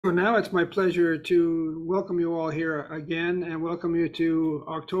So now it's my pleasure to welcome you all here again and welcome you to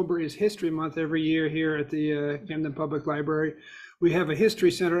October is History Month every year here at the Camden Public Library. We have a history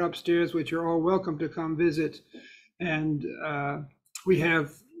center upstairs, which you're all welcome to come visit. And we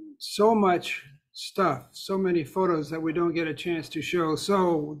have so much stuff, so many photos that we don't get a chance to show.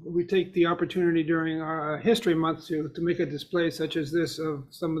 So we take the opportunity during our History Month to make a display such as this of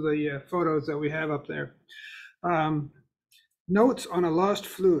some of the photos that we have up there. Notes on a Lost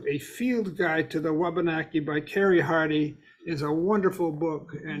Flute, a field guide to the Wabanaki by Kerry Hardy is a wonderful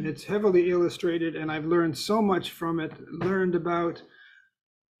book, and it's heavily illustrated, and I've learned so much from it. Learned about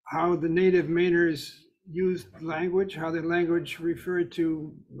how the native Mainers used language, how the language referred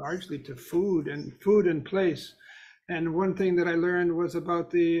to largely to food and place. And one thing that I learned was about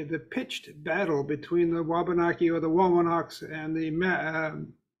the pitched battle between the Wabanaki or the Wawanaks and the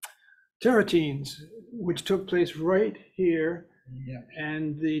Tarratines, which took place right here. Yeah.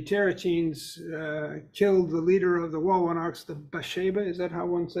 And the Tarratines killed the leader of the Wawanaks, the Basheba. Is that how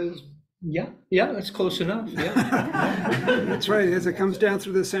one says? Yeah, that's close enough. Yeah. That's right. As it comes down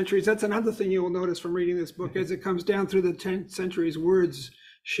through the centuries, that's another thing you will notice from reading this book. As it comes down through the 10th centuries, words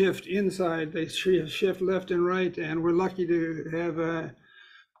shift inside. They shift left and right. And we're lucky to have,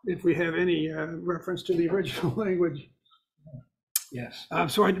 if we have any reference to the original language. Yes.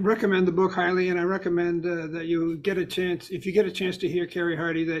 So I recommend the book highly, and I recommend that you get a chance, if you get a chance to hear Kerry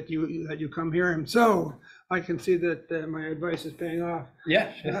Hardy, that you come hear him. So I can see that my advice is paying off.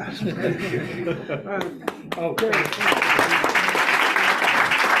 Yeah.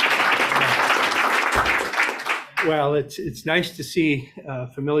 Well, it's nice to see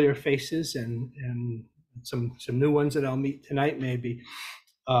familiar faces and some new ones that I'll meet tonight, maybe.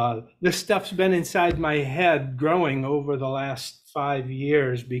 This stuff's been inside my head growing over the last 5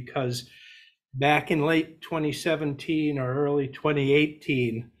 years, because back in late 2017 or early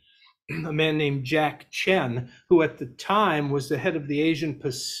 2018, a man named Jack Chen, who at the time was the head of the Asian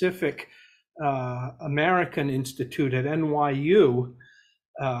Pacific American Institute at NYU,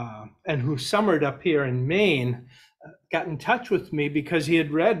 and who summered up here in Maine, got in touch with me because he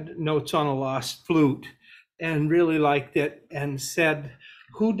had read Notes on a Lost Flute and really liked it, and said,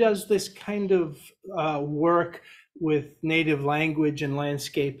 who does this kind of work with native language and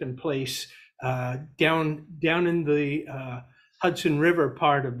landscape and place down in the Hudson River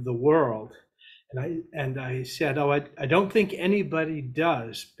part of the world? And I said, oh, I don't think anybody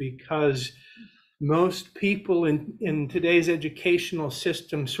does, because most people in today's educational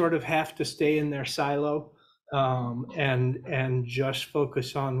system sort of have to stay in their silo and just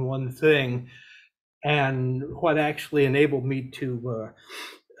focus on one thing. And what actually enabled me to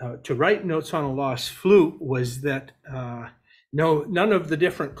write Notes on a Lost Flute was that none of the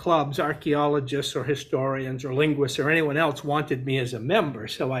different clubs, archaeologists or historians or linguists or anyone else, wanted me as a member.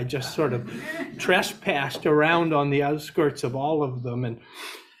 So I just sort of trespassed around on the outskirts of all of them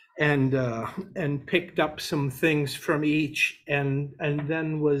and picked up some things from each, and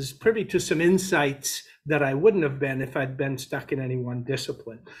then was privy to some insights that I wouldn't have been if I'd been stuck in any one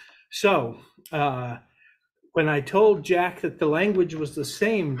discipline. So when I told Jack that the language was the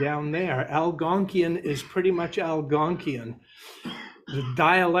same down there, Algonquian is pretty much Algonquian. The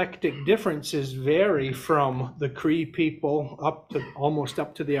dialectic differences vary from the Cree people almost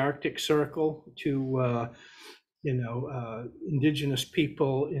up to the Arctic Circle to indigenous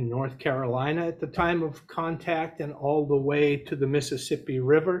people in North Carolina at the time of contact, and all the way to the Mississippi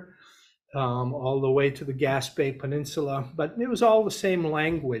River, all the way to the Gaspé Peninsula. But it was all the same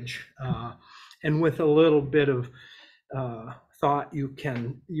language. And with a little bit of thought, you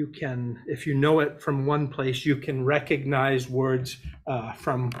can, if you know it from one place, you can recognize words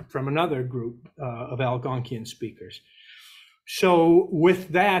from another group of Algonquian speakers. So with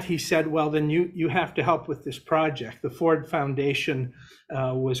that, he said, well, then you have to help with this project. The Ford Foundation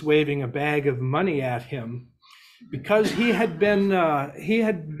was waving a bag of money at him because he had been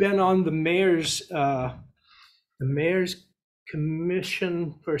on the mayor's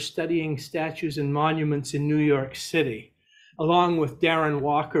commission for studying statues and monuments in New York City, along with Darren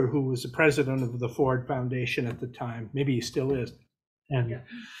Walker, who was the president of the Ford Foundation at the time. Maybe he still is. And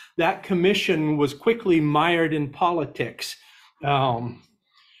that commission was quickly mired in politics.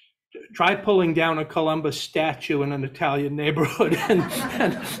 Try pulling down a Columbus statue in an Italian neighborhood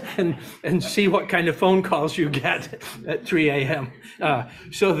and see what kind of phone calls you get at 3 a.m.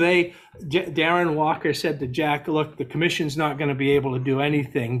 So Darren Walker said to Jack, look, the commission's not going to be able to do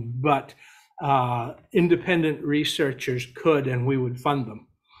anything, but independent researchers could, and we would fund them.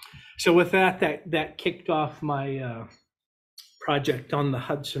 So with that kicked off my project on the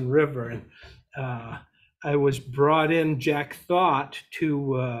Hudson River. And I was brought in, Jack thought,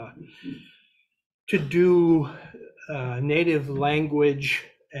 to do native language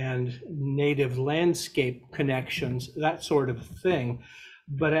and native landscape connections, that sort of thing.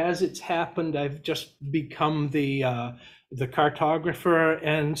 But as it's happened, I've just become the cartographer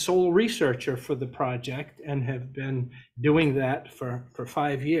and sole researcher for the project, and have been doing that for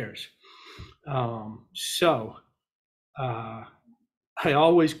 5 years. I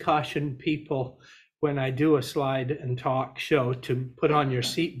always caution people when I do a slide and talk show to put on your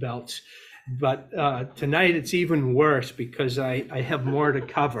seatbelts. But tonight it's even worse because I have more to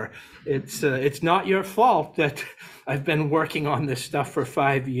cover. It's not your fault that I've been working on this stuff for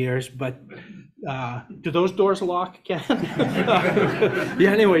 5 years, but do those doors lock again?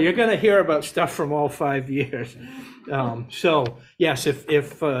 Yeah, anyway, you're going to hear about stuff from all 5 years. So yes,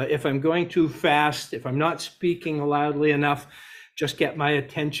 if I'm going too fast, if I'm not speaking loudly enough, just get my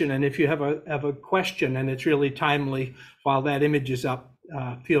attention. And if you have a question and it's really timely while that image is up,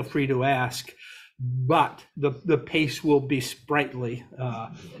 feel free to ask. But the pace will be sprightly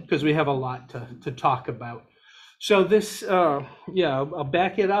because we have a lot to talk about. So this, I'll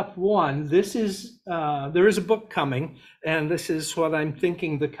back it up one. This is, there is a book coming, and this is what I'm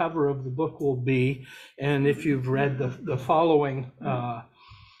thinking the cover of the book will be. And if you've read the following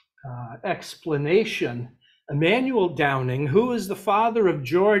explanation, Emmanuel Downing, who is the father of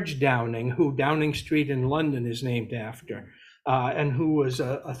George Downing, who Downing Street in London is named after, and who was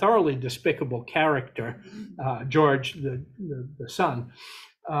a thoroughly despicable character, George, the son.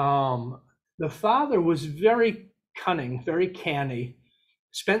 The father was very cunning, very canny,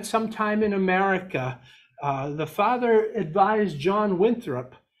 spent some time in America. The father advised John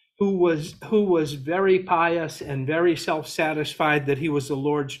Winthrop, who was very pious and very self-satisfied that he was the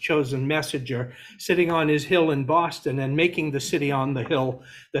Lord's chosen messenger, sitting on his hill in Boston and making the city on the hill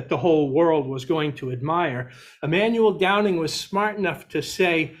that the whole world was going to admire. Emmanuel Downing was smart enough to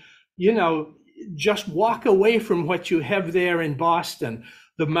say, just walk away from what you have there in Boston.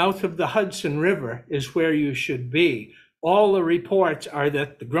 The mouth of the Hudson River is where you should be. All the reports are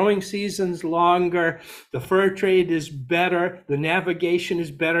that the growing season's longer, the fur trade is better, the navigation is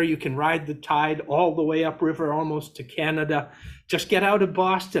better. You can ride the tide all the way upriver almost to Canada. Just get out of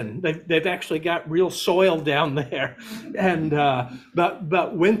Boston. They've actually got real soil down there. And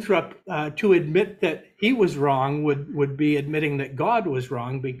but Winthrop, to admit that he was wrong would be admitting that God was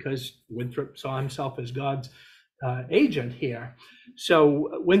wrong, because Winthrop saw himself as God's agent here.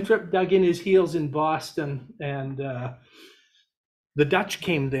 So Winthrop dug in his heels in Boston, and the Dutch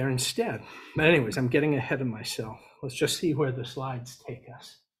came there instead. But anyways, I'm getting ahead of myself. Let's just see where the slides take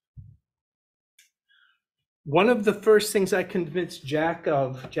us. One of the first things I convinced Jack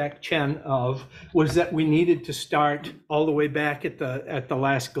Chen of, was that we needed to start all the way back at the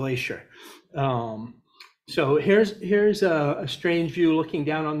last glacier. So here's a strange view looking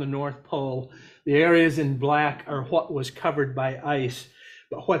down on the North Pole. The areas in black are what was covered by ice.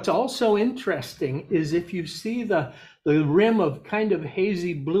 But what's also interesting is if you see the rim of kind of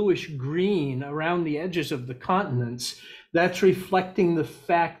hazy bluish green around the edges of the continents, that's reflecting the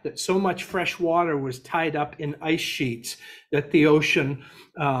fact that so much fresh water was tied up in ice sheets that the ocean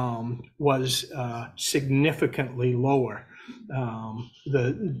was significantly lower.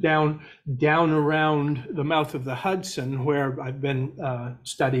 Down around the mouth of the Hudson, where I've been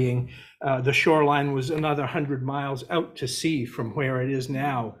studying, the shoreline was another 100 miles out to sea from where it is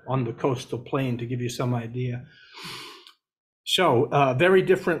now on the coastal plain, to give you some idea. So very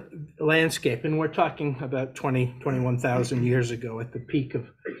different landscape, and we're talking about 21,000 years ago at the peak of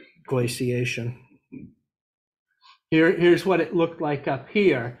glaciation. Here's what it looked like up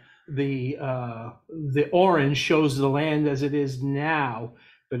here. The orange shows the land as it is now,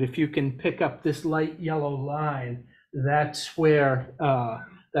 but if you can pick up this light yellow line, that's where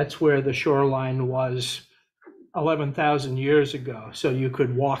the shoreline was 11,000 years ago. So you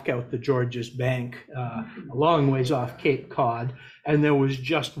could walk out the Georges Bank a long ways off Cape Cod, and there was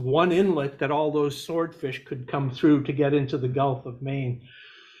just one inlet that all those swordfish could come through to get into the Gulf of Maine.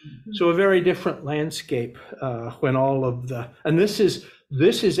 So a very different landscape when all of the, and this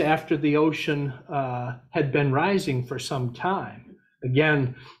is after the ocean had been rising for some time.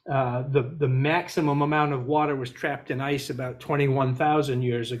 Again, the maximum amount of water was trapped in ice about 21,000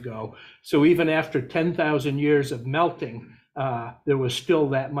 years ago. So even after 10,000 years of melting, there was still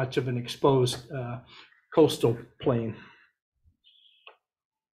that much of an exposed coastal plain.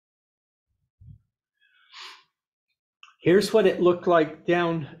 Here's what it looked like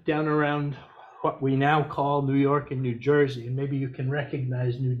down around what we now call New York and New Jersey. And maybe you can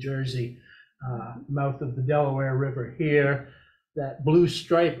recognize New Jersey, mouth of the Delaware River here. that blue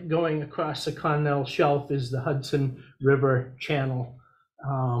stripe going across the continental shelf is the Hudson River channel.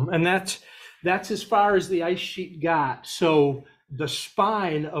 And that's as far as the ice sheet got. So the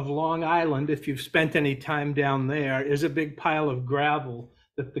spine of Long Island, if you've spent any time down there, is a big pile of gravel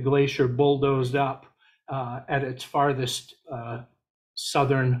that the glacier bulldozed up at its farthest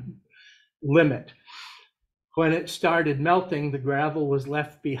southern limit. When it started melting, the gravel was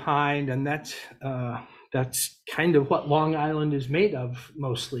left behind, and that's kind of what Long Island is made of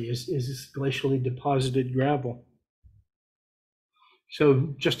mostly, is glacially deposited gravel.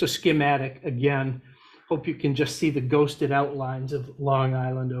 So just a schematic again. Hope you can just see the ghosted outlines of Long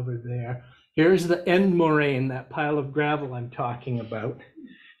Island over there. Here's the end moraine, that pile of gravel I'm talking about.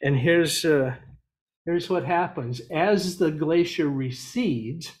 And here's what happens. As the glacier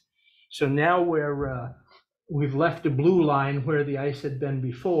recedes, so now we've left a blue line where the ice had been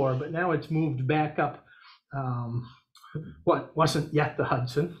before, but now it's moved back up what wasn't yet the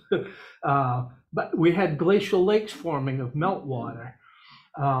Hudson. But we had glacial lakes forming of meltwater.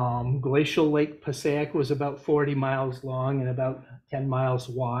 Glacial Lake Passaic was about 40 miles long and about 10 miles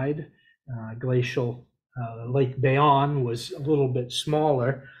wide. Glacial Lake Bayonne was a little bit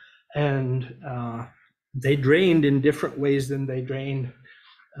smaller, and they drained in different ways than they drained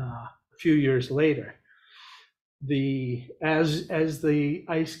a few years later. As the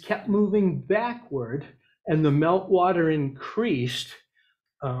ice kept moving backward and the meltwater increased,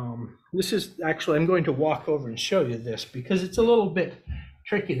 this is actually, I'm going to walk over and show you this because it's a little bit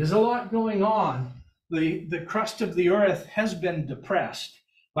tricky. There's a lot going on. The crust of the earth has been depressed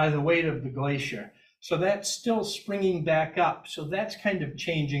by the weight of the glacier. So that's still springing back up. So that's kind of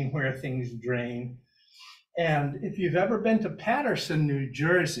changing where things drain. And if you've ever been to Paterson, New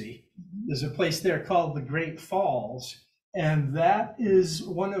Jersey, there's a place there called the Great Falls. And that is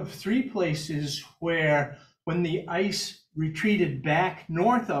one of three places where, when the ice retreated back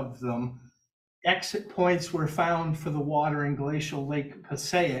north of them, exit points were found for the water in Glacial Lake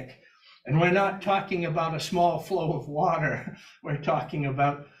Passaic. And we're not talking about a small flow of water. We're talking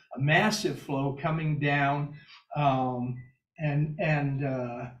about a massive flow coming down and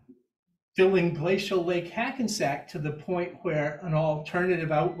filling Glacial Lake Hackensack to the point where an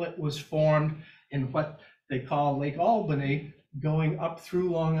alternative outlet was formed in what they call Lake Albany, going up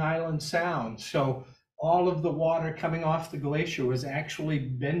through Long Island Sound. So all of the water coming off the glacier was actually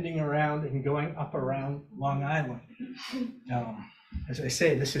bending around and going up around Long Island. As I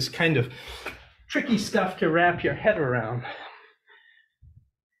say, this is kind of tricky stuff to wrap your head around.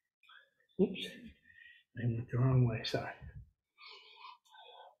 Oops, I went the wrong way, sorry.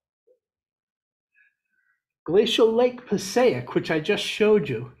 Glacial Lake Passaic, which I just showed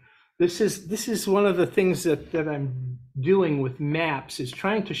you, this is one of the things that I'm doing with maps, is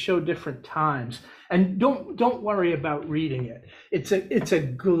trying to show different times. And don't worry about reading it. It's a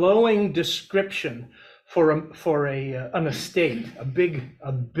glowing description for an estate, a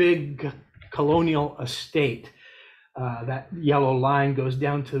big colonial estate. That yellow line goes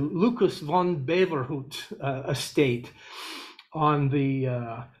down to Lucas von Beverhout estate on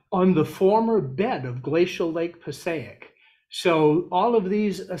the former bed of Glacial Lake Passaic. So all of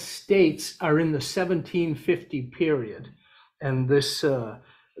these estates are in the 1750 period, and this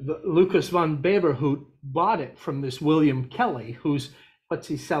Lucas von Beverhout bought it from this William Kelly, what's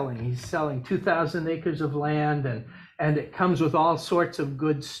he selling? He's selling 2,000 acres of land, and it comes with all sorts of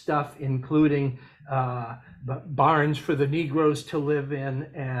good stuff, including barns for the Negroes to live in,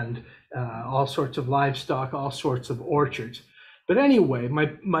 and all sorts of livestock, all sorts of orchards. But anyway,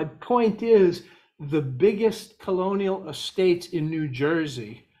 my point is, the biggest colonial estates in New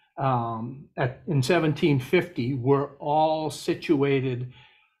Jersey in 1750 were all situated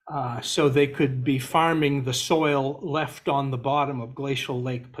so they could be farming the soil left on the bottom of Glacial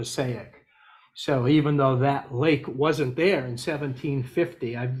Lake Passaic. So even though that lake wasn't there in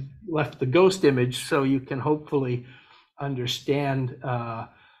 1750, I've left the ghost image so you can hopefully understand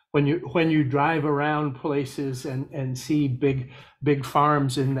when you drive around places and see big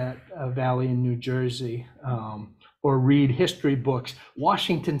farms in that valley in New Jersey, or read history books.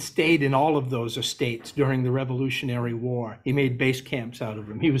 Washington stayed in all of those estates during the Revolutionary War. He made base camps out of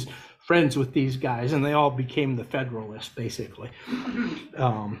them. He was friends with these guys, and they all became the Federalists, basically.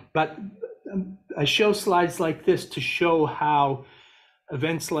 But I show slides like this to show how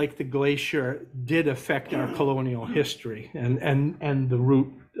events like the glacier did affect our colonial history and the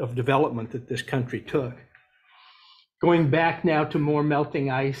route of development that this country took. Going back now to more melting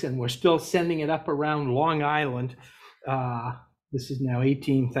ice, and we're still sending it up around Long Island. This is now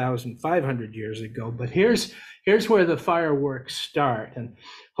 18,500 years ago, but here's where the fireworks start. And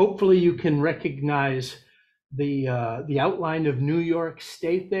hopefully you can recognize the outline of New York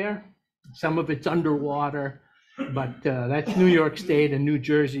State there. Some of it's underwater, but that's New York State, and New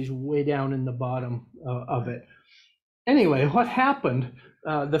Jersey's way down in the bottom of it. Anyway, what happened?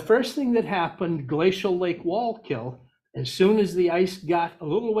 The first thing that happened, glacial lake wall kill. As soon as the ice got a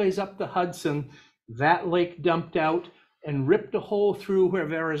little ways up the Hudson, that lake dumped out and ripped a hole through where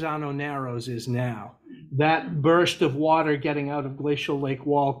Verrazano Narrows is now. That burst of water getting out of glacial lake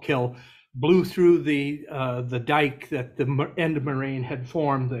wall kill blew through the dike that the end moraine had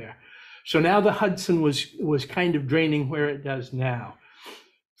formed there. So now the Hudson was kind of draining where it does now.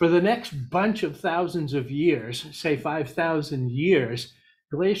 For the next bunch of thousands of years, say 5,000 years,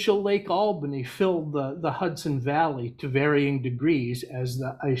 glacial Lake Albany filled the Hudson Valley to varying degrees as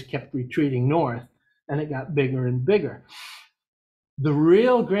the ice kept retreating north, and it got bigger and bigger. The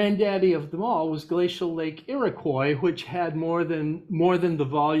real granddaddy of them all was glacial Lake Iroquois, which had more than the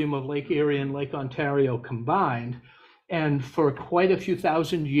volume of Lake Erie and Lake Ontario combined. And for quite a few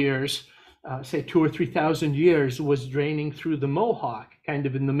thousand years, say 2,000 or 3,000 years, was draining through the Mohawk, kind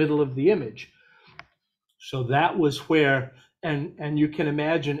of in the middle of the image. So that was where, and you can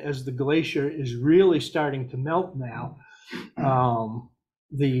imagine as the glacier is really starting to melt now,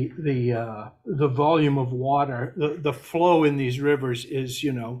 the volume of water, the flow in these rivers is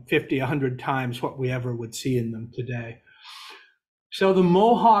 50, 100 times what we ever would see in them today. So the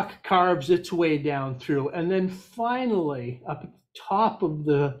Mohawk carves its way down through, and then finally up at the top of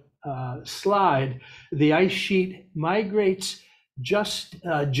the slide, the ice sheet migrates just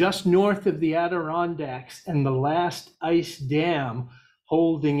north of the Adirondacks, and the last ice dam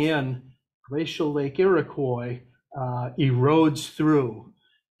holding in glacial Lake Iroquois erodes through.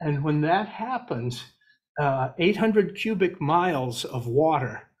 And when that happens, 800 cubic miles of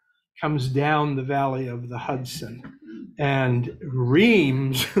water comes down the valley of the Hudson and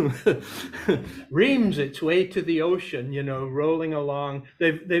reams its way to the ocean, rolling along.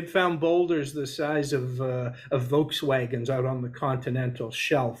 They've found boulders the size of Volkswagens out on the continental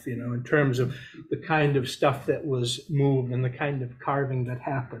shelf, in terms of the kind of stuff that was moved and the kind of carving that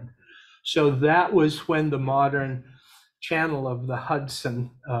happened. So that was when the modern channel of the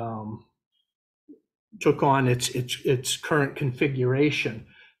Hudson took on its current configuration.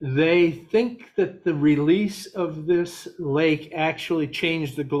 They think that the release of this lake actually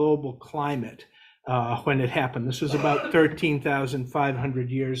changed the global climate when it happened. This was about 13,500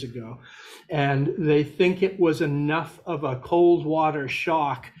 years ago. And they think it was enough of a cold water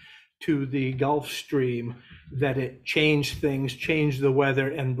shock to the Gulf Stream that it changed things, changed the weather,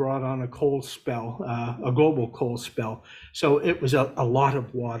 and brought on a cold spell, a global cold spell. So it was a lot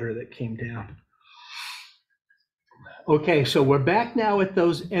of water that came down. Okay, so we're back now at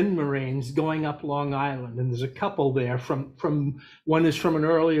those end moraines going up Long Island, and there's a couple there. One is from an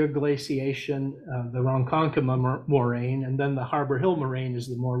earlier glaciation, the Ronkonkoma moraine, and then the Harbor Hill moraine is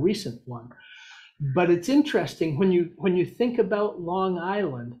the more recent one. But it's interesting when you think about Long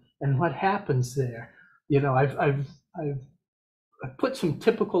Island and what happens there. I've put some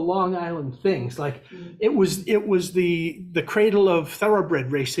typical Long Island things, like it was the cradle of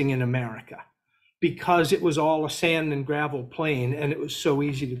thoroughbred racing in America, because it was all a sand and gravel plain and it was so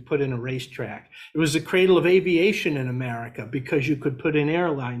easy to put in a racetrack. It was the cradle of aviation in America because you could put in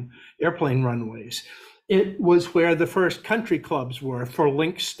airplane runways. It was where the first country clubs were for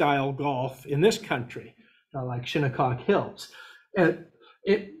links style golf in this country, like Shinnecock Hills. The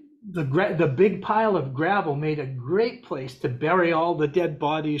big pile of gravel made a great place to bury all the dead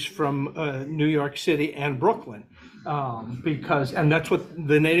bodies from New York City and Brooklyn. And that's what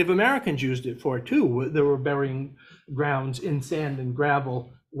the Native Americans used it for too. There were burying grounds in sand and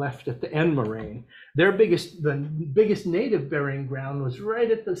gravel left at the end moraine. The biggest native burying ground was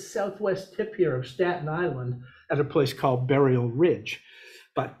right at the southwest tip here of Staten Island at a place called Burial Ridge.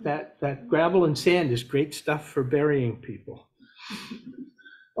 But that gravel and sand is great stuff for burying people.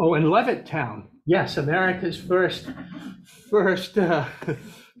 Oh, and Levittown, yes, America's first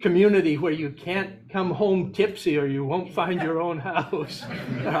community where you can't come home tipsy or you won't find your own house.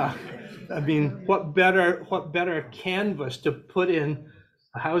 What better canvas to put in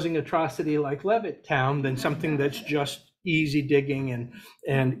a housing atrocity like Levittown than something that's just easy digging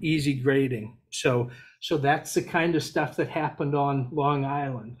and easy grading. So that's the kind of stuff that happened on Long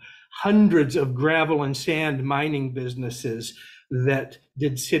Island. Hundreds of gravel and sand mining businesses that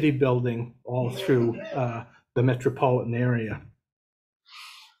did city building all through the metropolitan area.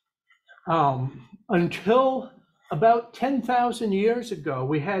 Until about 10,000 years ago,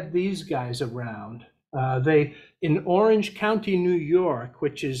 we had these guys around. In Orange County, New York,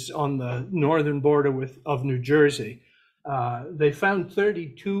 which is on the northern border of New Jersey, they found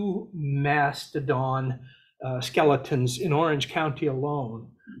 32 mastodon skeletons in Orange County alone.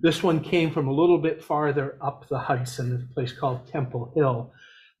 This one came from a little bit farther up the Hudson, a place called Temple Hill,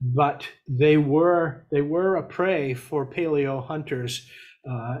 but they were a prey for paleo hunters,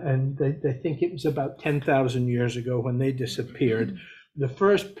 and they think it was about 10,000 years ago when they disappeared. The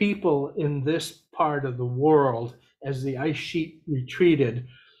first people in this part of the world, as the ice sheet retreated,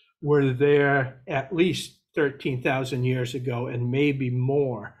 were there at least 13,000 years ago and maybe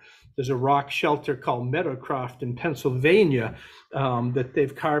more. There's a rock shelter called Meadowcroft in Pennsylvania that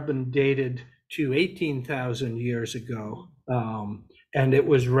they've carbon dated to 18,000 years ago. And it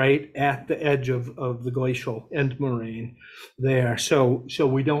was right at the edge of the glacial end moraine there. So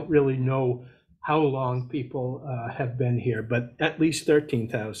we don't really know how long people have been here, but at least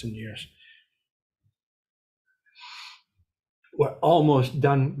 13,000 years. We're almost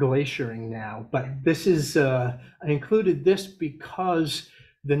done glaciering now, but this is, I included this because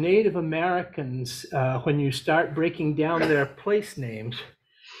the Native Americans, when you start breaking down their place names,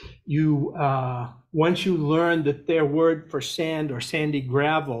 you once you learn that their word for sand or sandy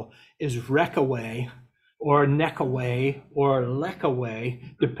gravel is wreckaway or neckaway or leckaway,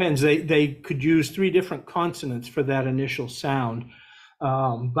 depends. They could use 3 different consonants for that initial sound.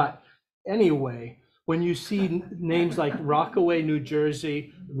 But anyway, when you see names like Rockaway, New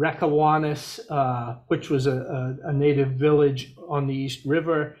Jersey, Reckawanus, which was a native village on the East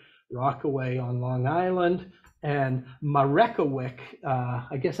River, Rockaway on Long Island, and Mareckawik,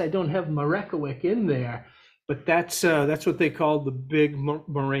 I guess I don't have Mareckawik in there, but that's what they call the big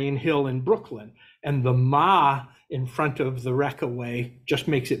moraine hill in Brooklyn. And the Ma in front of the Reckaway just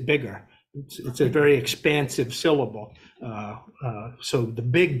makes it bigger. It's a very expansive syllable. So the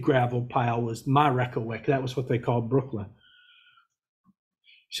big gravel pile was Mareckawik. That was what they called Brooklyn.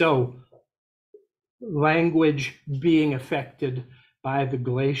 So language being affected by the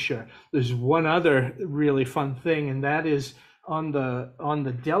glacier. There's one other really fun thing, and that is on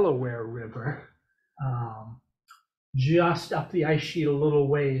the Delaware River, just up the ice sheet a little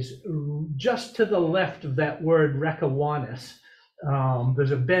ways, just to the left of that word Reckawanus,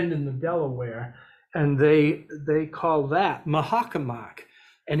 there's a bend in the Delaware, and they call that Mahicannituck,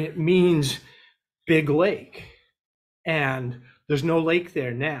 and it means big lake. And there's no lake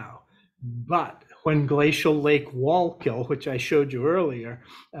there now, but when Glacial Lake Wallkill, which I showed you earlier,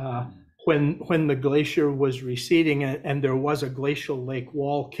 when the glacier was receding and there was a Glacial Lake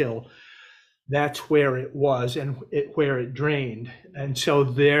Wallkill, that's where it was and where it drained. And so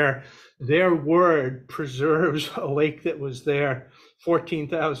their word preserves a lake that was there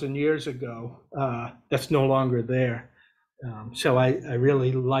 14,000 years ago. That's no longer there. So I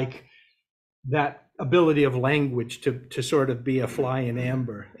really like that ability of language to sort of be a fly in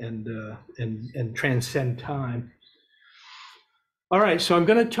amber and transcend time. All right, so I'm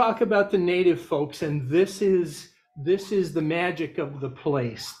going to talk about the native folks, and this is the magic of the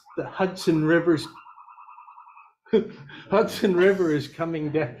place. The Hudson River's Hudson River is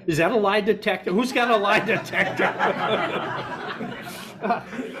coming down. Is that a lie detector? Who's got a lie detector?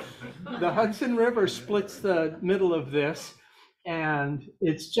 The Hudson River splits the middle of this, and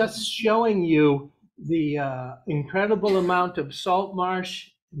it's just showing you the incredible amount of salt marsh,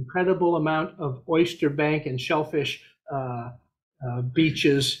 incredible amount of oyster bank and shellfish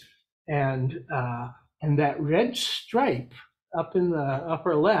beaches, and that red stripe up in the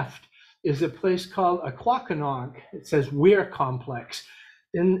upper left is a place called Aquacanonk. It says Weir Complex.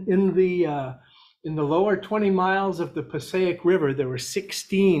 In the lower 20 miles of the Passaic River, there were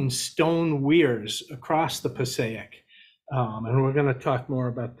 16 stone weirs across the Passaic, and we're going to talk more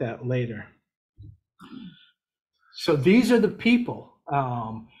about that later. So these are the people.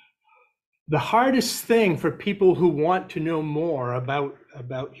 The hardest thing for people who want to know more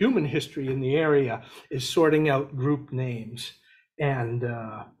about human history in the area is sorting out group names. And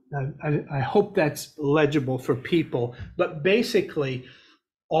I hope that's legible for people. But basically,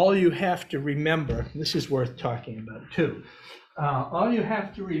 all you have to remember, this is worth talking about too, all you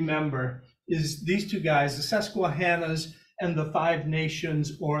have to remember is these two guys, the Susquehannas and the Five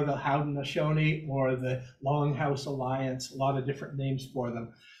Nations, or the Haudenosaunee, or the Longhouse Alliance, a lot of different names for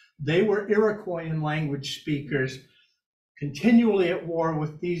them. They were Iroquoian language speakers, continually at war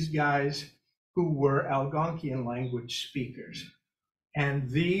with these guys who were Algonquian language speakers. And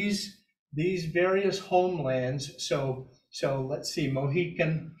these various homelands, so let's see,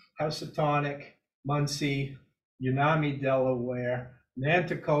 Mohican, Housatonic, Munsee, Unami, Delaware,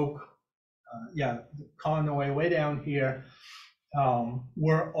 Nanticoke, Conoy, way down here,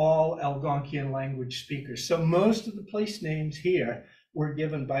 were all Algonquian language speakers. So most of the place names here were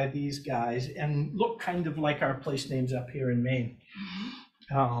given by these guys and look kind of like our place names up here in Maine.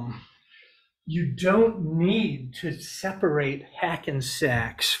 you don't need to separate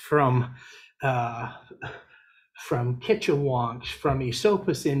Hackensacks from Kitchewonks, from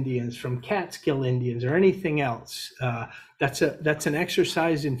Esopus Indians, from Catskill Indians, or anything else. That's an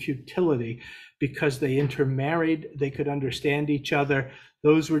exercise in futility, because they intermarried, they could understand each other.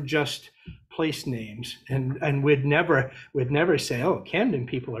 Those were just place names, and we'd never say, oh, Camden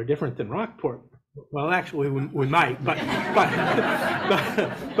people are different than Rockport. Well, actually, we might, but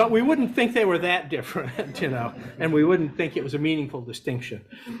we wouldn't think they were that different, you know, and we wouldn't think it was a meaningful distinction.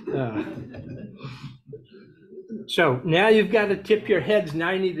 So now you've got to tip your heads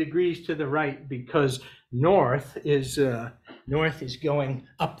 90 degrees to the right, because north is going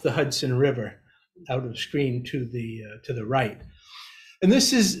up the Hudson River, out of screen to the right. And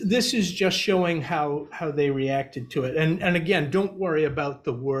this is just showing how they reacted to it. And again, don't worry about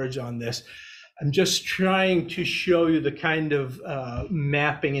the words on this. I'm just trying to show you the kind of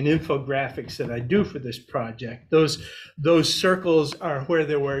mapping and infographics that I do for this project. Those circles are where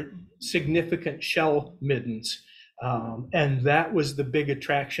there were significant shell middens. And that was the big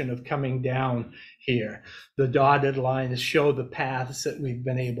attraction of coming down here. The dotted lines show the paths that we've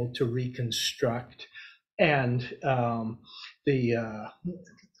been able to reconstruct. And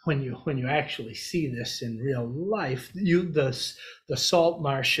when you actually see this in real life, the salt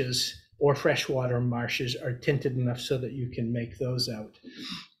marshes or freshwater marshes are tinted enough so that you can make those out.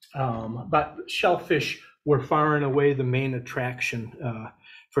 But shellfish were far and away the main attraction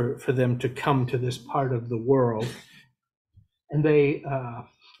for them to come to this part of the world. And they,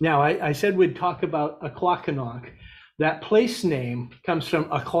 now I said we'd talk about Mahicannituck. That place name comes from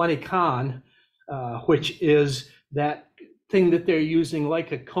Mahicannituck, which is that thing that they're using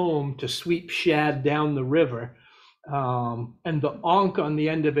like a comb to sweep shad down the river. And the onk on the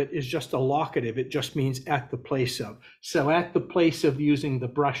end of it is just a locative. It just means at the place of. So at the place of using the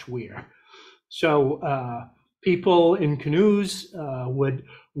brush weir. So people in canoes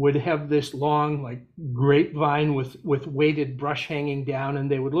would have this long, like, grapevine with weighted brush hanging down,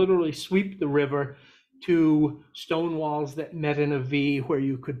 and they would literally sweep the river to stone walls that met in a V where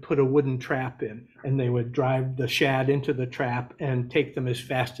you could put a wooden trap in, and they would drive the shad into the trap and take them as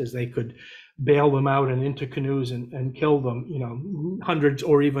fast as they could, bail them out and into canoes and kill them. You know, hundreds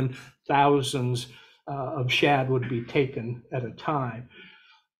or even thousands of shad would be taken at a time.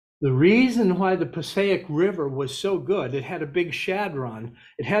 The reason why the Passaic River was so good, it had a big shad run.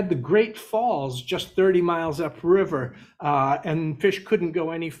 It had the Great Falls just 30 miles upriver, and fish couldn't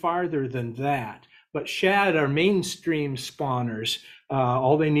go any farther than that. But shad are mainstream spawners.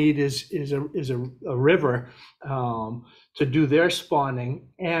 All they need is a river to do their spawning.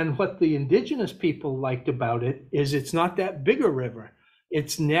 And what the indigenous people liked about it is it's not that big a river.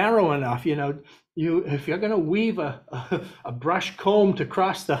 It's narrow enough, you know. If you're going to weave a brush comb to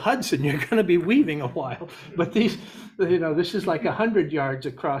cross the Hudson, you're going to be weaving a while. But these, you know, this is like 100 yards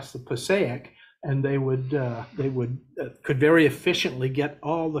across the Passaic, and they could very efficiently get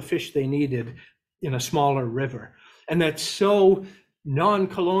all the fish they needed in a smaller river. And that's so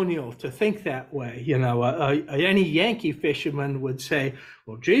non-colonial to think that way. You know, any Yankee fisherman would say,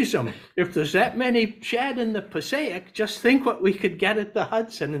 well, geez, if there's that many shad in the Passaic, just think what we could get at the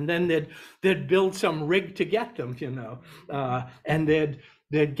Hudson, and then they'd build some rig to get them, you know, and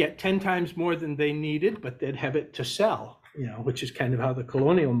they'd get 10 times more than they needed, but they'd have it to sell, you know, which is kind of how the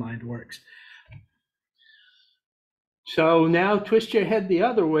colonial mind works. So now twist your head the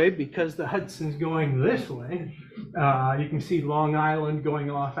other way, because the Hudson's going this way. You can see Long Island going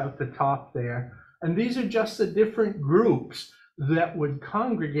off out the top there. And these are just the different groups that would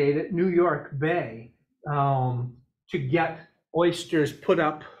congregate at New York Bay to get oysters put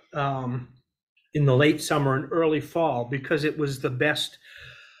up in the late summer and early fall, because it was the best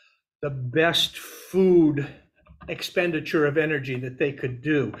food expenditure of energy that they could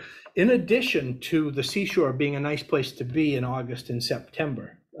do, in addition to the seashore being a nice place to be in August and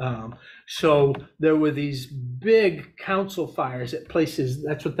September. So there were these big council fires at places,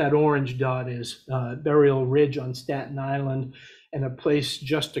 that's what that orange dot is, Burial Ridge on Staten Island, and a place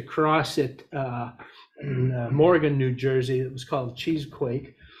just across it in Morgan, New Jersey, it was called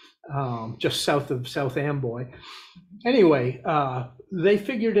Cheesequake, just south of South Amboy. Anyway, they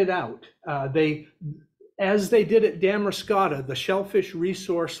figured it out. As they did at Damariscotta, the shellfish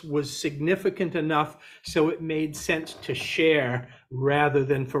resource was significant enough so it made sense to share rather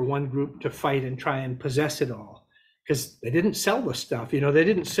than for one group to fight and try and possess it all. Because they didn't sell the stuff, you know, they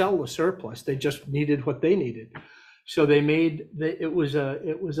didn't sell the surplus, they just needed what they needed. So they made, it was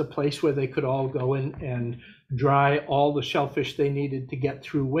a place where they could all go in and dry all the shellfish they needed to get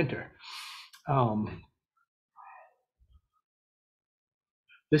through winter.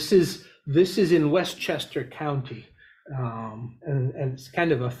 This is in Westchester County, and it's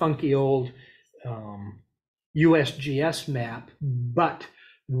kind of a funky old USGS map. But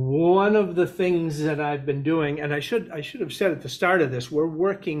one of the things that I've been doing, and I should have said at the start of this, we're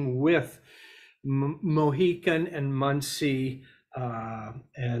working with Mohican and Munsee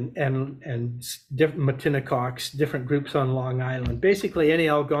and different Mahicannitucks, different groups on Long Island, basically any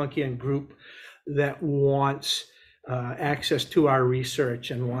Algonquian group that wants access to our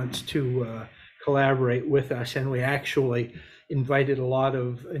research and wants to collaborate with us. And we actually invited a lot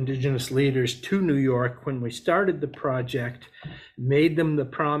of Indigenous leaders to New York when we started the project, made them the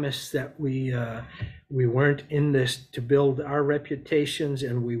promise that we weren't in this to build our reputations,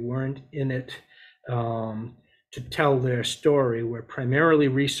 and we weren't in it to tell their story. We're primarily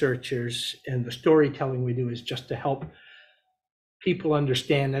researchers, and the storytelling we do is just to help people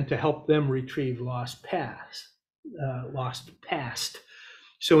understand and to help them retrieve lost past.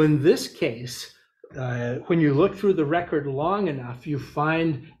 So in this case, when you look through the record long enough, you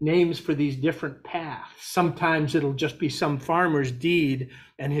find names for these different paths. Sometimes it'll just be some farmer's deed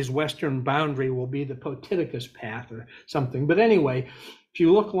and his western boundary will be the Potitticus path or something. But anyway, if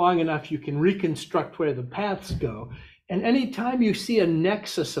you look long enough, you can reconstruct where the paths go. And anytime you see a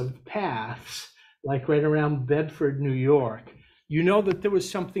nexus of paths, like right around Bedford, New York, you know that there was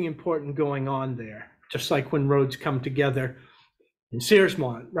something important going on there. Just like when roads come together in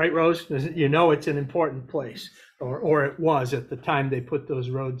Searsmont, right, Rose? You know it's an important place, or it was at the time they put those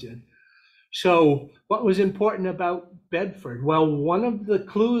roads in. So what was important about Bedford? Well, one of the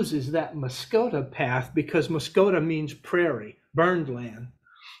clues is that Muskota path, because Muskota means prairie, burned land.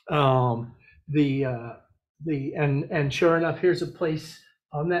 And sure enough, here's a place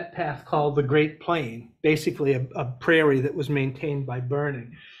on that path called the Great Plain, basically a prairie that was maintained by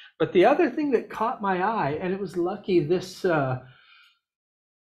burning. But the other thing that caught my eye, and it was lucky this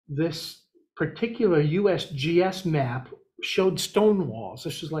particular USGS map showed stone walls.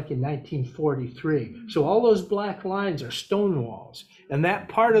 This was like in 1943. So all those black lines are stone walls. And that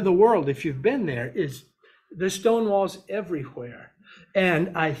part of the world, if you've been there, there's stone walls everywhere.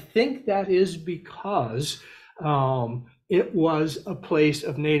 And I think that is because it was a place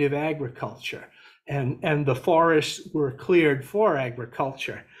of native agriculture, and the forests were cleared for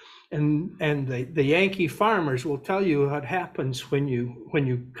agriculture. And the Yankee farmers will tell you what happens when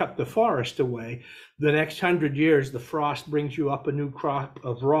you cut the forest away. The next 100 years, the frost brings you up a new crop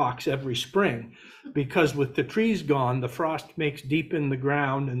of rocks every spring, because with the trees gone, the frost makes deep in the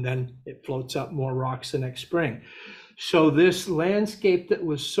ground and then it floats up more rocks the next spring. So this landscape that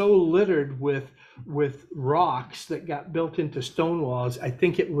was so littered with rocks that got built into stone walls, I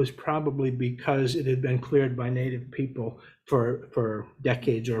think it was probably because it had been cleared by native people for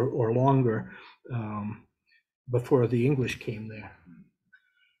decades or longer before the English came there.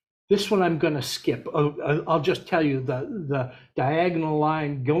 This one I'm going to skip. I'll just tell you the diagonal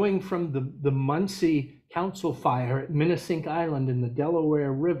line going from the Munsee Council Fire at Minisink Island in the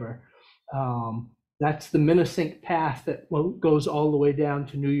Delaware River. That's the Minisink Path that goes all the way down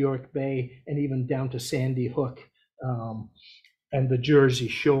to New York Bay and even down to Sandy Hook and the Jersey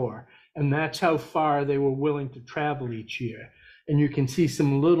Shore. And that's how far they were willing to travel each year. And you can see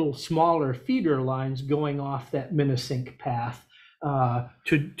some little smaller feeder lines going off that Minisink Path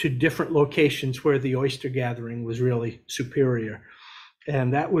to different locations where the oyster gathering was really superior.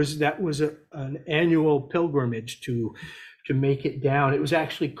 And that was an annual pilgrimage to make it down. It was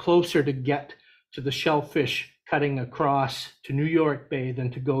actually closer to get to the shellfish cutting across to New York Bay than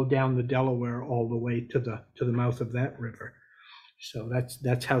to go down the Delaware all the way to the mouth of that river. So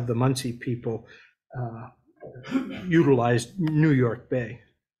that's how the Munsee people utilized New York Bay.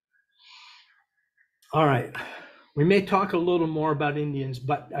 All right, we may talk a little more about Indians,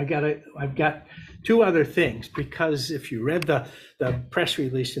 but I've got two other things, because if you read the press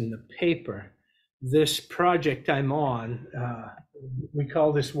release in the paper, this project I'm on, we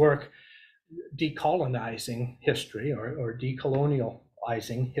call this work decolonizing history or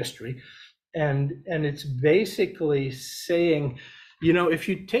decolonializing history. And it's basically saying, if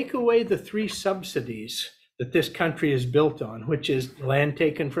you take away the three subsidies that this country is built on, which is land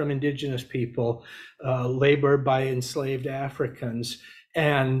taken from indigenous people, labor by enslaved Africans,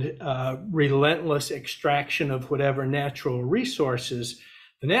 and relentless extraction of whatever natural resources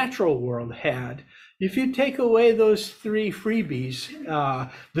the natural world had, if you take away those three freebies,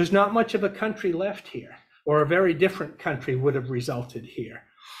 there's not much of a country left here, or a very different country would have resulted here.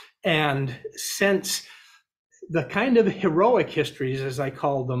 And since the kind of heroic histories, as I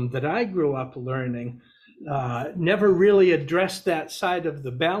call them, that I grew up learning, never really addressed that side of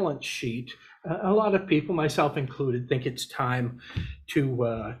the balance sheet. A lot of people, myself included, think it's time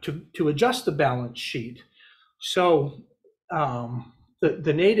to adjust the balance sheet. So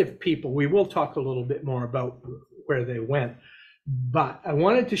the native people, we will talk a little bit more about where they went, but I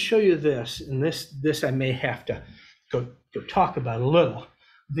wanted to show you this, and this I may have to go talk about a little.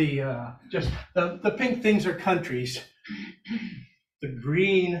 Just the pink things are countries. The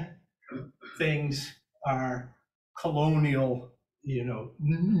green things are colonial,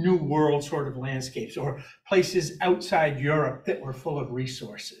 new world sort of landscapes, or places outside Europe that were full of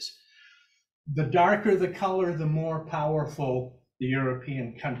resources. The darker the color, the more powerful the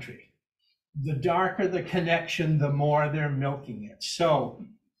European country. The darker the connection, the more they're milking it. So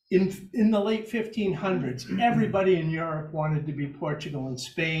in the late 1500s, everybody in Europe wanted to be Portugal and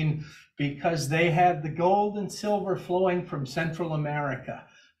Spain because they had the gold and silver flowing from Central America,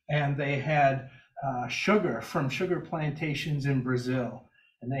 and they had sugar from sugar plantations in Brazil,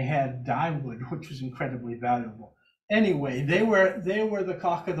 and they had dyewood, which was incredibly valuable. Anyway, they were the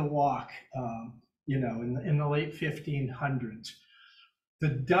cock of the walk, in the late 1500s. The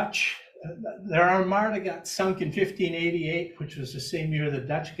Dutch, their Armada got sunk in 1588, which was the same year the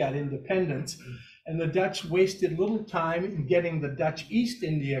Dutch got independence. And the Dutch wasted little time in getting the Dutch East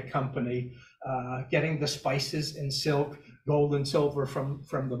India Company, getting the spices and silk, gold and silver from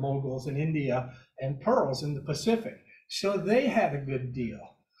the Mongols in India, and pearls in the Pacific. So they had a good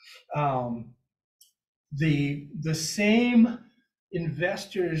deal. The same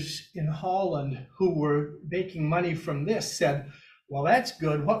investors in Holland who were making money from this said, well, that's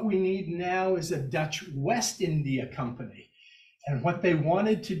good. What we need now is a Dutch West India Company. And what they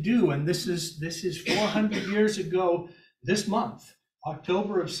wanted to do, and this is 400 years ago this month,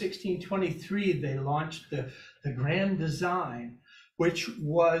 October of 1623, they launched the Grand Design, which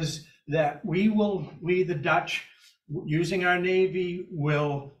was that we the Dutch, using our navy,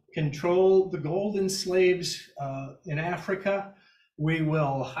 will control the golden slaves in Africa. We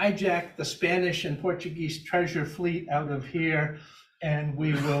will hijack the Spanish and Portuguese treasure fleet out of here, and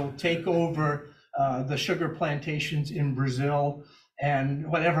we will take over the sugar plantations in Brazil, and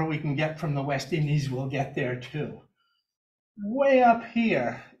whatever we can get from the West Indies, we'll get there too. Way up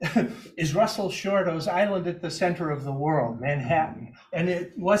here is Russell Shorto's island at the center of the world, Manhattan, and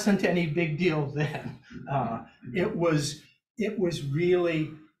it wasn't any big deal then. It was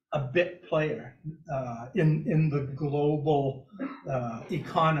really a bit player in the global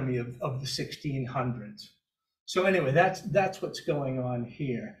economy of the 1600s. So anyway, that's what's going on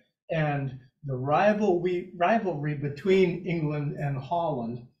here. And the rivalry between England and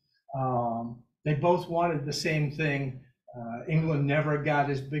Holland, they both wanted the same thing. England never got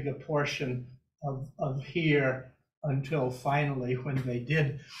as big a portion of here until finally, when they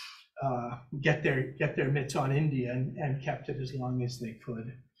did get their mitts on India and kept it as long as they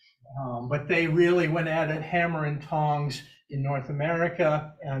could. But they really went at it hammer and tongs in North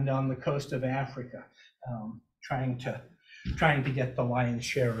America and on the coast of Africa, trying to get the lion's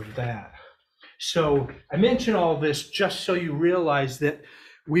share of that. So I mention all this just so you realize that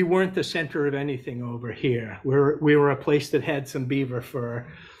we weren't the center of anything over here. We were a place that had some beaver fur,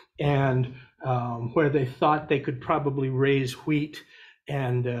 and where they thought they could probably raise wheat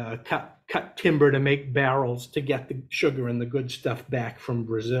and cut timber to make barrels to get the sugar and the good stuff back from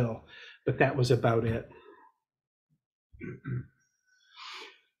Brazil. But that was about it.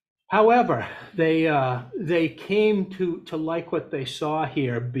 However, they came to like what they saw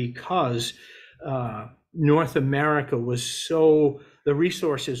here because North America was the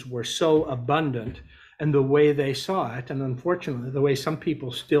resources were so abundant, and the way they saw it, and unfortunately the way some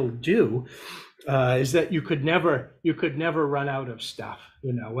people still do, is that you could never run out of stuff,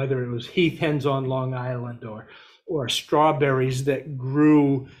 whether it was heath hens on Long Island or strawberries that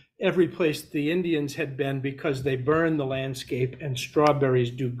grew every place the Indians had been because they burned the landscape, and strawberries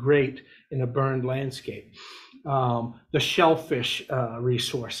do great in a burned landscape. The shellfish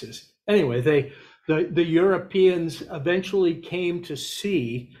resources. Anyway, the Europeans eventually came to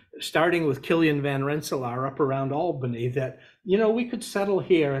see, starting with Kilian van Rensselaer up around Albany, that we could settle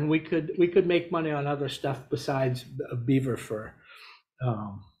here and we could make money on other stuff besides beaver fur.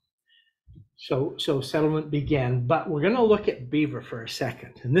 So settlement began. But we're going to look at beaver for a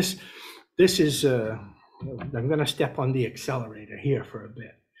second, and this is I'm going to step on the accelerator here for a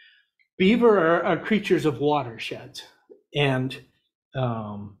bit. Beaver are creatures of watersheds, and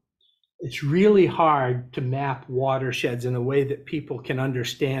it's really hard to map watersheds in a way that people can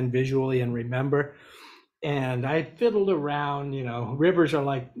understand visually and remember. And I fiddled around, rivers are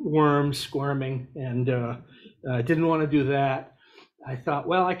like worms squirming, and I didn't want to do that. I thought,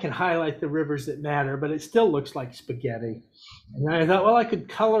 well, I can highlight the rivers that matter, but it still looks like spaghetti. And then I thought, well, I could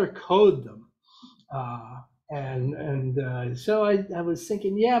color code them. So I was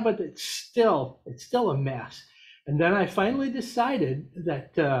thinking, yeah, but it's still a mess. And then I finally decided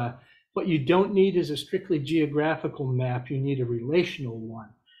that what you don't need is a strictly geographical map. You need a relational one.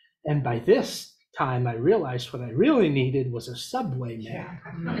 And by this time, I realized what I really needed was a subway map.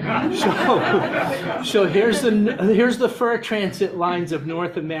 So here's the fur transit lines of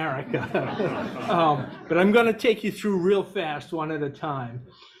North America. But I'm going to take you through real fast, one at a time.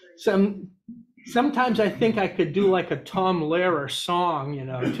 Sometimes I think I could do like a Tom Lehrer song,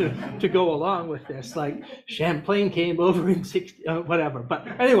 to go along with this, like Champlain came over in whatever. But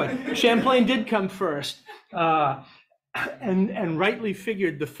anyway, Champlain did come first, and rightly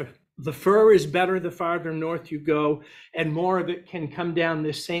figured the fur is better the farther north you go, and more of it can come down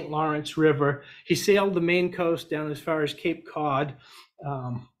this St. Lawrence River. He sailed the Maine coast down as far as Cape Cod.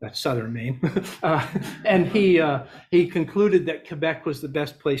 That's southern Maine, and he concluded that Quebec was the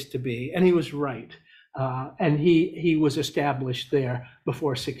best place to be, and he was right. And he was established there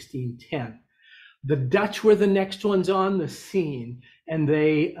before 1610. The Dutch were the next ones on the scene, and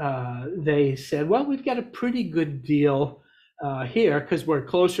they said, well, we've got a pretty good deal here because we're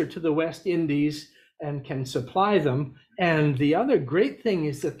closer to the West Indies and can supply them. And the other great thing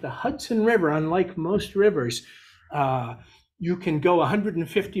is that the Hudson River, unlike most rivers, you can go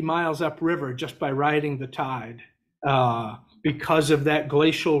 150 miles upriver just by riding the tide because of that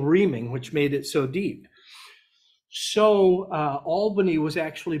glacial reaming, which made it so deep. So Albany was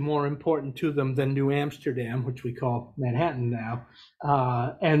actually more important to them than New Amsterdam, which we call Manhattan now.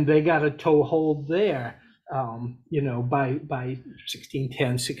 And they got a toehold there, by 1610,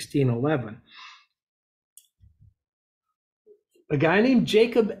 1611. A guy named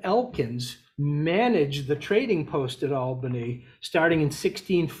Jacob Elkins managed the trading post at Albany starting in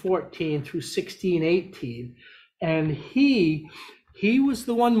 1614 through 1618. And he was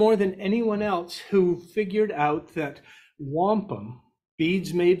the one more than anyone else who figured out that wampum,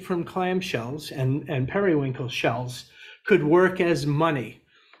 beads made from clam shells and periwinkle shells, could work as money.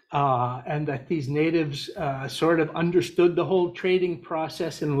 And that these natives sort of understood the whole trading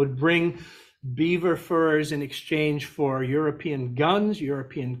process and would bring beaver furs in exchange for European guns,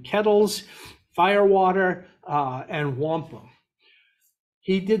 European kettles, firewater, and wampum.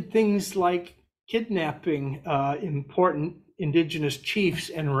 He did things like kidnapping important indigenous chiefs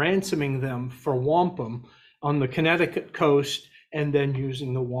and ransoming them for wampum on the Connecticut coast, and then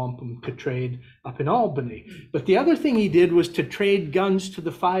using the wampum to trade up in Albany. But the other thing he did was to trade guns to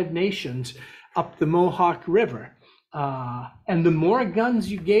the Five Nations up the Mohawk River. And the more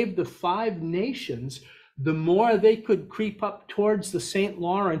guns you gave the Five Nations, the more they could creep up towards the St.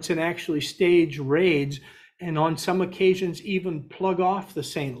 Lawrence and actually stage raids, and on some occasions even plug off the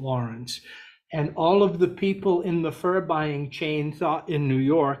St. Lawrence. And all of the people in the fur buying chain thought in New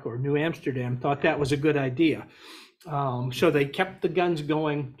York or New Amsterdam thought that was a good idea. So they kept the guns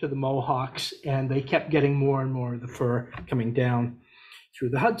going to the Mohawks, and they kept getting more and more of the fur coming down through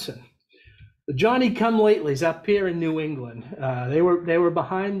the Hudson. The Johnny-come-latelys up here in New England, they were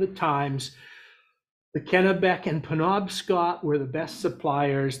behind the times. The Kennebec and Penobscot were the best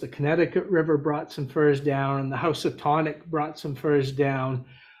suppliers. The Connecticut River brought some furs down, and the Housatonic brought some furs down.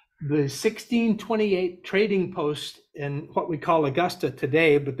 The 1628 trading post in what we call Augusta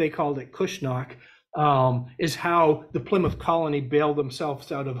today, but they called it Cushnock, is how the Plymouth colony bailed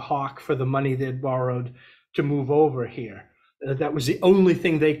themselves out of Hawk for the money they'd borrowed to move over here. That was the only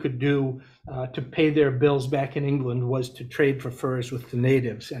thing they could do to pay their bills back in England, was to trade for furs with the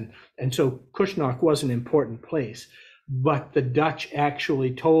natives. And so Cushnock was an important place. But the Dutch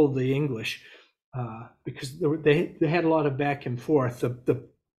actually told the English, because they had a lot of back and forth.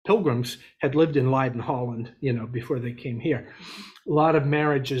 The Pilgrims had lived in Leiden, Holland, before they came here. A lot of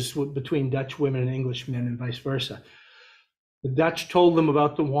marriages between Dutch women and Englishmen and vice versa. The Dutch told them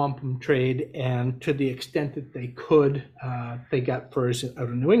about the wampum trade, and to the extent that they could, they got furs out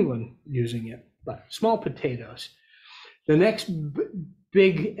of New England using it, but small potatoes. The next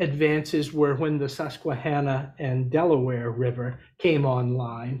big advances were when the Susquehanna and Delaware River came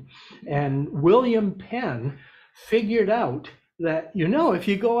online, and William Penn figured out that, if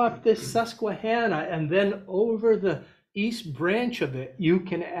you go up this Susquehanna and then over the east branch of it, you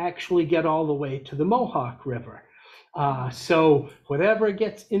can actually get all the way to the Mohawk River. So whatever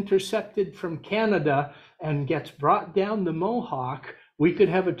gets intercepted from Canada and gets brought down the Mohawk, we could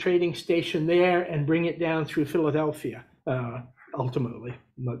have a trading station there and bring it down through Philadelphia, ultimately.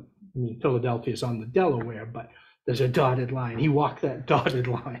 Philadelphia is on the Delaware, but there's a dotted line. He walked that dotted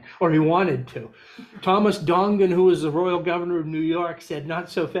line, or he wanted to. Thomas Dongan, who was the royal governor of New York, said, "Not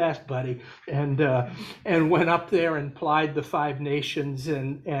so fast, buddy," and went up there and plied the Five Nations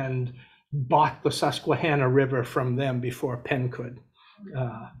and bought the Susquehanna River from them before Penn could.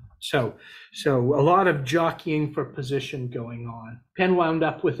 So a lot of jockeying for position going on. Penn wound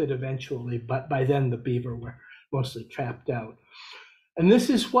up with it eventually, but by then the beaver were mostly trapped out. And this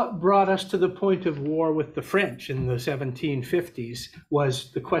is what brought us to the point of war with the French in the 1750s,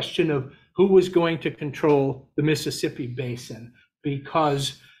 was the question of who was going to control the Mississippi Basin,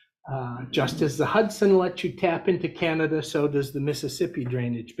 because just as the Hudson lets you tap into Canada, so does the Mississippi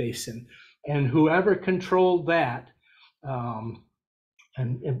drainage basin. And whoever controlled that,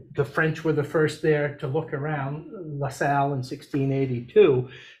 and the French were the first there to look around, La Salle in 1682,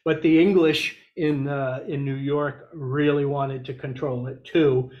 but the English in New York really wanted to control it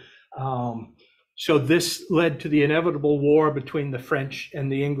too. So this led to the inevitable war between the French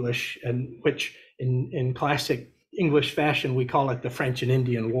and the English, and which in classic English fashion, we call it the French and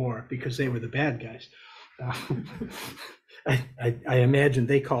Indian War, because they were the bad guys. I imagine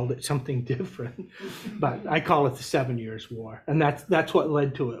they called it something different, but I call it the 7 Years' War. And that's what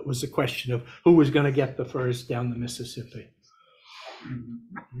led to it, was the question of who was going to get the furs down the Mississippi.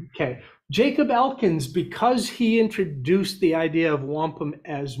 Okay, Jacob Elkins, because he introduced the idea of wampum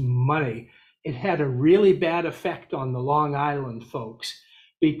as money, it had a really bad effect on the Long Island folks,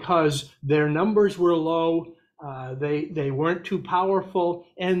 because their numbers were low, they weren't too powerful,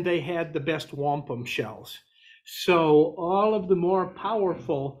 and they had the best wampum shells. So all of the more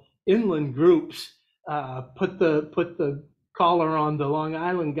powerful inland groups put the collar on the Long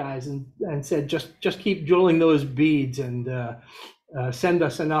Island guys and said, just keep drilling those beads and send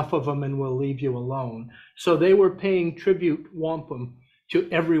us enough of them and we'll leave you alone. So they were paying tribute wampum to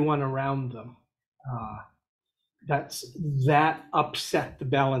everyone around them. That upset the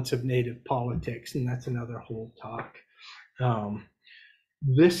balance of native politics, and that's another whole talk.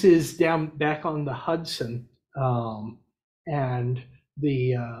 This is down back on the Hudson, and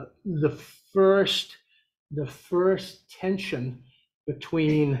the first tension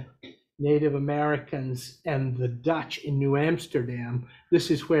between Native Americans and the Dutch in New Amsterdam. This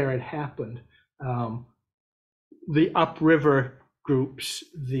is where it happened. The upriver groups,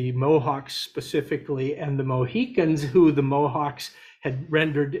 the Mohawks specifically, and the Mohicans, who the Mohawks had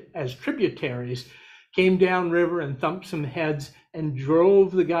rendered as tributaries, came downriver and thumped some heads and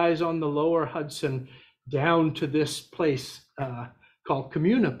drove the guys on the lower Hudson down to this place called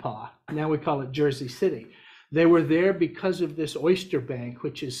Communipaw. Now we call it Jersey City. They were there because of this oyster bank,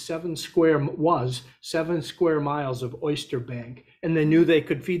 which is 7 square miles of oyster bank, and they knew they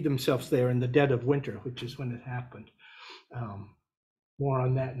could feed themselves there in the dead of winter, which is when it happened. More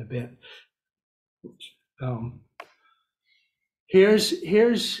on that in a bit.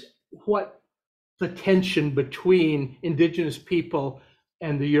 Here's what the tension between indigenous people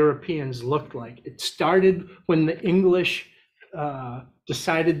and the Europeans looked like. It started when the English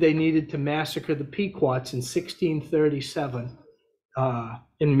decided they needed to massacre the Pequots in 1637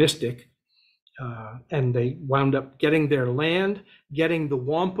 in Mystic. And they wound up getting their land, getting the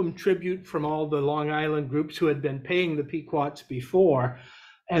wampum tribute from all the Long Island groups who had been paying the Pequots before.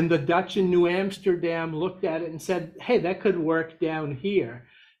 And the Dutch in New Amsterdam looked at it and said, hey, that could work down here.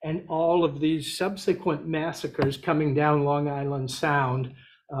 And all of these subsequent massacres coming down Long Island Sound,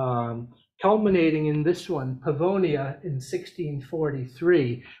 culminating in this one, Pavonia in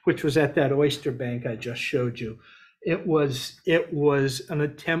 1643, which was at that oyster bank I just showed you. It was an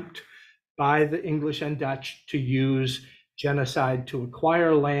attempt by the English and Dutch to use genocide to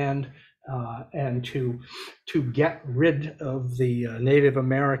acquire land and to get rid of the Native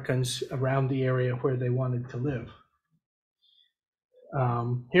Americans around the area where they wanted to live.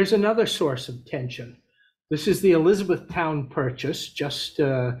 Here's another source of tension. This is the Elizabethtown Purchase, just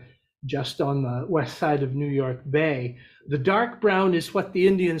on the west side of New York Bay. The dark brown is what the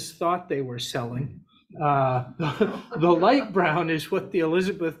Indians thought they were selling. The light brown is what the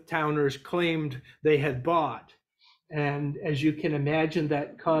Elizabethtowners claimed they had bought. And as you can imagine,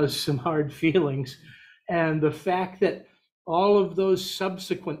 that caused some hard feelings. And the fact that all of those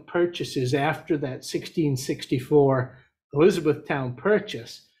subsequent purchases after that 1664 Elizabethtown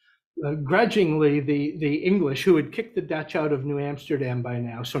Purchase, grudgingly, the English, who had kicked the Dutch out of New Amsterdam by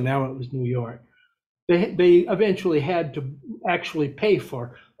now, so now it was New York, they eventually had to actually pay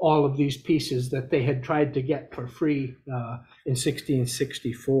for all of these pieces that they had tried to get for free in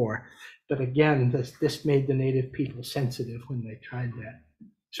 1664. But again, this made the native people sensitive when they tried that.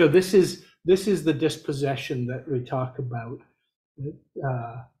 So this is the dispossession that we talk about.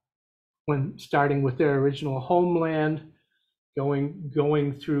 when starting with their original homeland,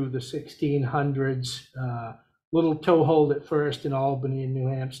 going through the 1600s, little toehold at first in Albany and New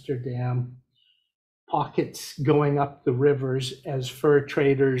Amsterdam, pockets going up the rivers as fur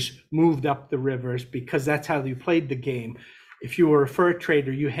traders moved up the rivers, because that's how you played the game. If you were a fur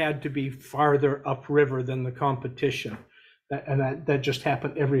trader, you had to be farther upriver than the competition. And that just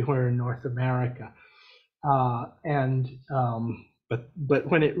happened everywhere in North America. But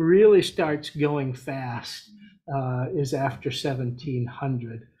when it really starts going fast is after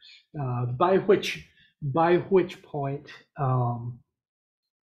 1700, by which point,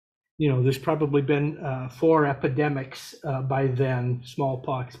 there's probably been 4 epidemics by then,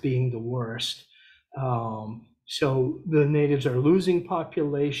 smallpox being the worst. So the natives are losing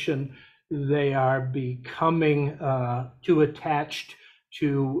population. They are becoming too attached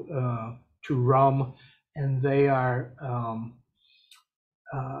to rum, and they are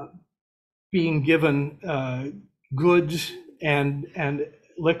being given goods and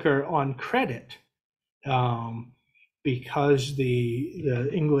liquor on credit, because the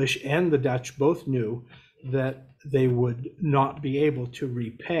English and the Dutch both knew that they would not be able to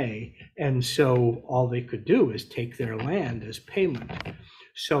repay, and so all they could do is take their land as payment.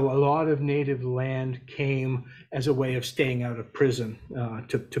 So a lot of native land came as a way of staying out of prison,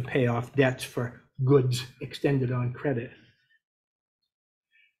 to pay off debts for goods extended on credit.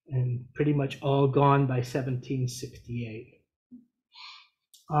 And pretty much all gone by 1768.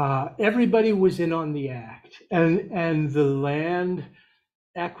 Everybody was in on the act, and the land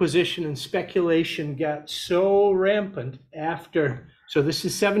acquisition and speculation got so rampant after. So this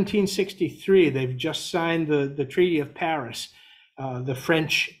is 1763. They've just signed the Treaty of Paris. The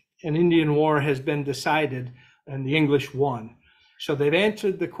French and Indian War has been decided, and the English won. So they've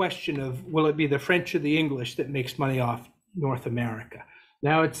answered the question of, will it be the French or the English that makes money off North America?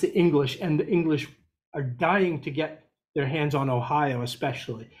 Now it's the English, and the English are dying to get their hands on Ohio,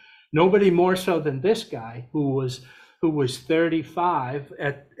 especially. Nobody more so than this guy, who was 35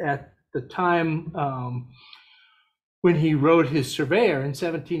 at the time when he wrote his surveyor in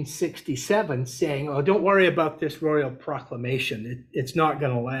 1767, saying, "Oh, don't worry about this royal proclamation. It's not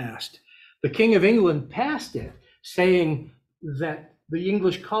going to last." The King of England passed it, saying that the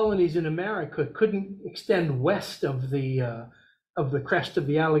English colonies in America couldn't extend west of the crest of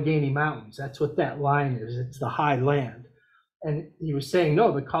the Allegheny Mountains. That's what that line is. It's the high land. And he was saying,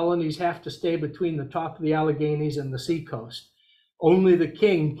 no, the colonies have to stay between the top of the Alleghenies and the seacoast. Only the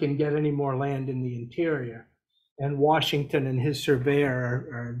king can get any more land in the interior. And Washington and his surveyor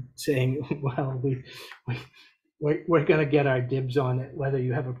are saying, well, we're going to get our dibs on it, whether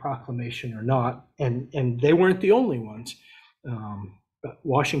you have a proclamation or not. And they weren't the only ones. But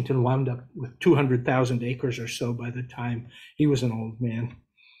Washington wound up with 200,000 acres or so by the time he was an old man.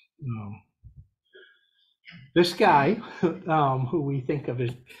 This guy, who we think of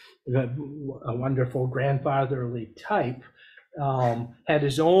as a wonderful grandfatherly type, had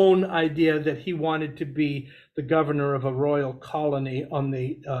his own idea that he wanted to be the governor of a royal colony on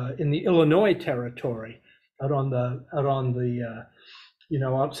in the Illinois territory, out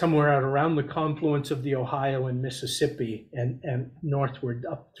somewhere out around the confluence of the Ohio and Mississippi, and northward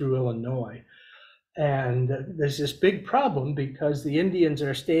up through Illinois. And there's this big problem because the Indians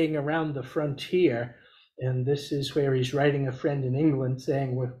are staying around the frontier. And this is where he's writing a friend in England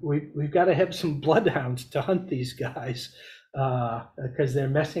saying, we've got to have some bloodhounds to hunt these guys, because they're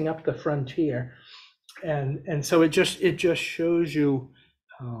messing up the frontier. And so it just shows you,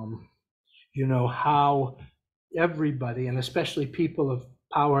 how everybody, and especially people of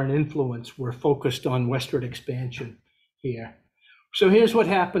power and influence, were focused on westward expansion here. So here's what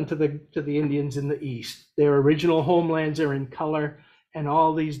happened to the Indians in the East. Their original homelands are in color, and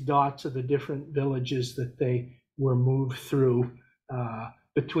all these dots are the different villages that they were moved through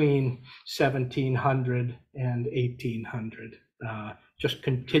between 1700 and 1800, just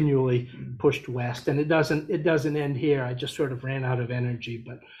continually pushed west. And it doesn't end here. I just sort of ran out of energy,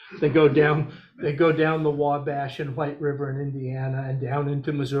 but they go down the Wabash and White River in Indiana, and down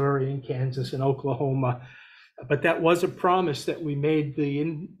into Missouri and Kansas and Oklahoma. But that was a promise that we made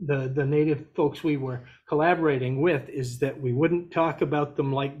the native folks we were collaborating with, is that we wouldn't talk about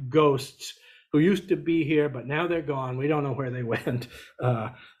them like ghosts who used to be here, but now they're gone. We don't know where they went.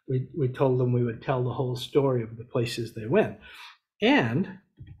 We told them we would tell the whole story of the places they went. And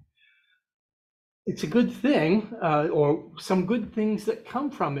it's a good thing, or some good things that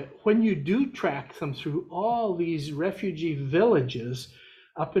come from it, when you do track them through all these refugee villages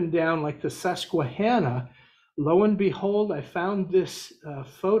up and down like the Susquehanna. Lo and behold, I found this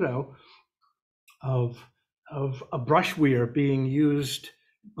photo of a brush weir being used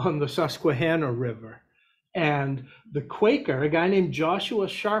on the Susquehanna River. And the Quaker, a guy named Joshua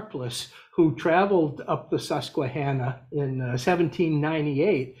Sharpless, who traveled up the Susquehanna in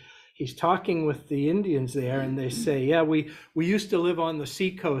 1798, he's talking with the Indians there, and they say, yeah, we used to live on the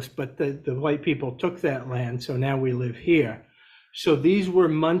seacoast, but the white people took that land, so now we live here. So these were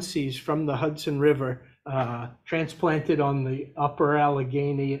Munsees from the Hudson River, transplanted on the upper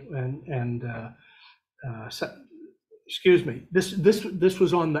Allegheny excuse me, this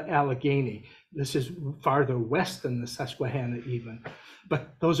was on the Allegheny. This is farther west than the Susquehanna even.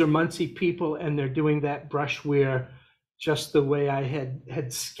 But those are Munsee people, and they're doing that brush weir just the way I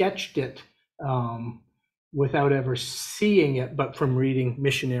had sketched it, without ever seeing it, but from reading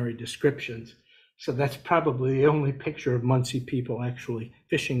missionary descriptions. So that's probably the only picture of Munsee people actually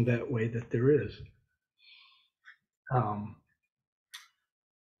fishing that way that there is.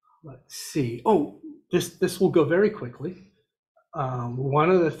 Let's see. Oh, this will go very quickly. One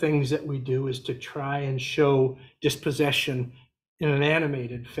of the things that we do is to try and show dispossession in an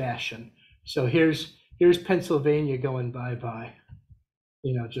animated fashion. So here's Pennsylvania going bye-bye.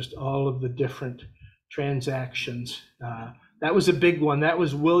 You know, just all of the different transactions. That was a big one. That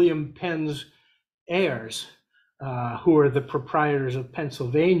was William Penn's heirs, who are the proprietors of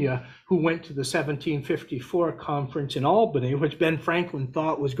Pennsylvania, who went to the 1754 conference in Albany, which Ben Franklin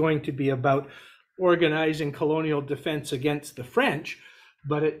thought was going to be about organizing colonial defense against the French.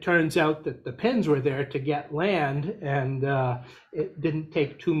 But it turns out that the Penns were there to get land, and it didn't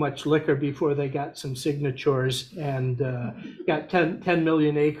take too much liquor before they got some signatures and got 10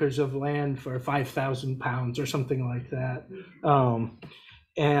 million acres of land for 5,000 pounds or something like that.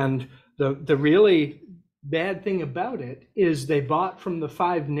 And the really bad thing about it is they bought from the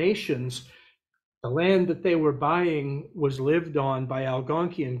Five Nations. The land that they were buying was lived on by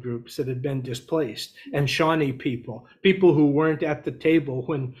Algonquian groups that had been displaced, and Shawnee people who weren't at the table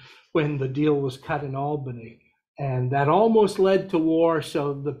when the deal was cut in Albany. And that almost led to war,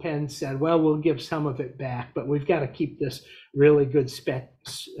 so the Penns said, well, we'll give some of it back, but we've got to keep this really good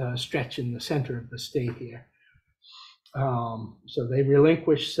stretch in the center of the state here. So they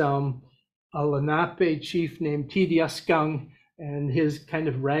relinquished some. A Lenape chief named Tidiaskung and his kind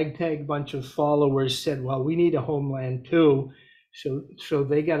of ragtag bunch of followers said, well, we need a homeland too. So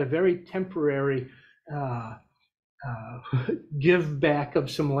they got a very temporary give back of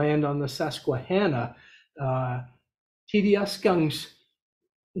some land on the Susquehanna. Tidiaskung's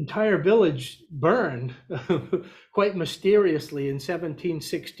entire village burned quite mysteriously in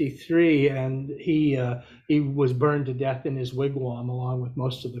 1763, and he was burned to death in his wigwam along with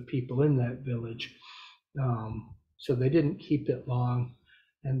most of the people in that village. So they didn't keep it long.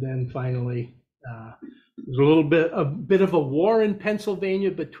 And then finally, there's a bit of a war in Pennsylvania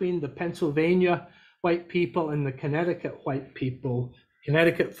between the Pennsylvania white people and the Connecticut white people.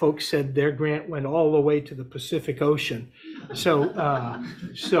 Connecticut folks said their grant went all the way to the Pacific Ocean.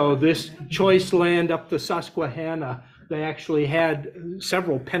 So this choice land up the Susquehanna, they actually had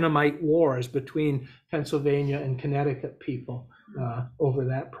several Pennamite wars between Pennsylvania and Connecticut people over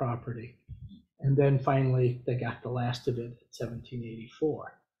that property. And then finally, they got the last of it in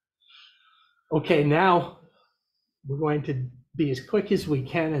 1784. Okay, now we're going to be as quick as we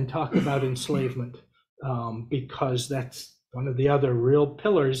can and talk about enslavement, because that's one of the other real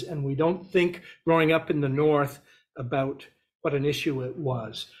pillars, and we don't think growing up in the North about what an issue it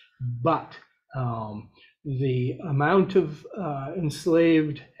was. But the amount of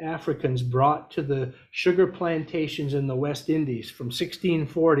enslaved Africans brought to the sugar plantations in the West Indies from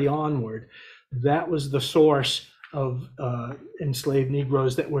 1640 onward, that was the source of enslaved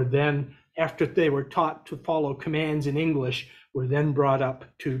Negroes that were then, after they were taught to follow commands in English, were then brought up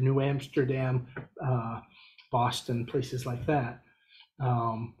to New Amsterdam, Boston, places like that.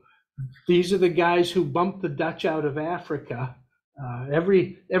 These are the guys who bumped the Dutch out of Africa.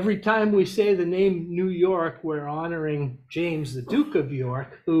 Every time we say the name New York, we're honoring James, the Duke of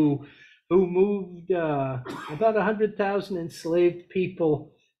York, who moved about 100,000 enslaved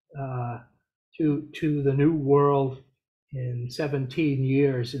people to the New World in 17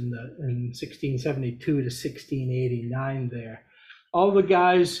 years in 1672 to 1689 there. All the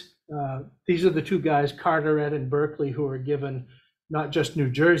guys, these are the two guys, Carteret and Berkeley, who are given not just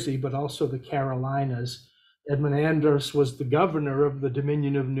New Jersey, but also the Carolinas. Edmund Andros was the governor of the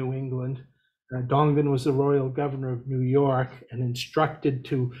Dominion of New England. Dongan was the royal governor of New York and instructed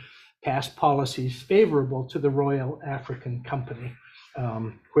to pass policies favorable to the Royal African Company,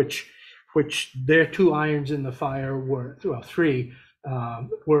 which their two irons in the fire were, well, three,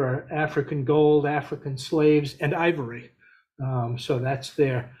 were African gold, African slaves, and ivory. So that's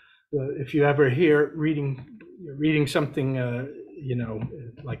if you ever hear reading something you know,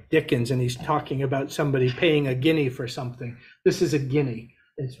 like Dickens, and he's talking about somebody paying a guinea for something. This is a guinea.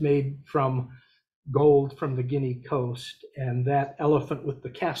 It's made from gold from the Guinea coast, and that elephant with the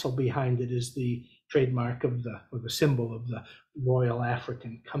castle behind it is the trademark of the, or the symbol of the Royal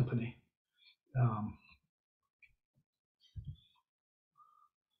African Company.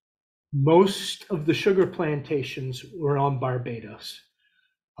 Most of the sugar plantations were on Barbados.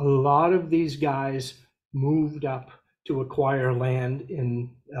 A lot of these guys moved up to acquire land in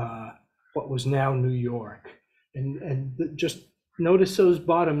what was now New York. And just notice those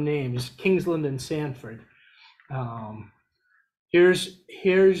bottom names, Kingsland and Sanford.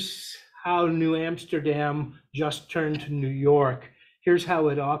 Here's how New Amsterdam just turned to New York. Here's how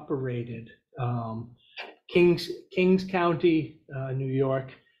it operated. Kings County, New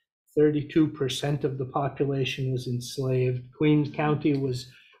York, 32% of the population was enslaved. Queens County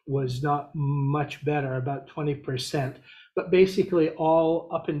was not much better, about 20%. But basically all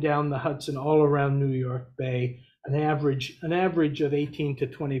up and down the Hudson, all around New York Bay, an average of 18 to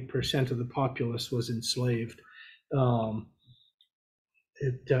 20% of the populace was enslaved. Yeah,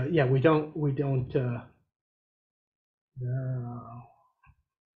 we don't.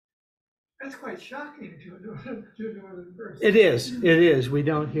 That's quite shocking to a northern person. It is. We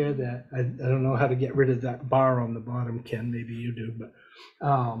don't hear that. I don't know how to get rid of that bar on the bottom, Ken. Maybe you do, but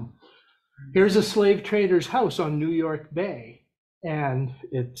here's a slave trader's house on New York Bay, and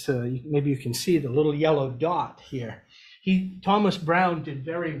it's maybe you can see the little yellow dot here. Thomas Brown did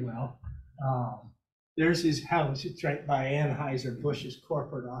very well. There's his house. It's right by Anheuser-Busch's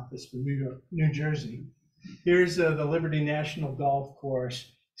corporate office for New Jersey. Here's the Liberty National Golf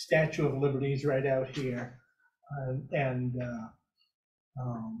Course. Statue of Liberty is right out here, and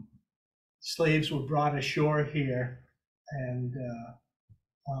slaves were brought ashore here and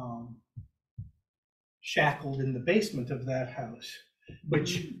shackled in the basement of that house,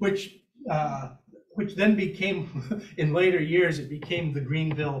 which then became, in later years, it became the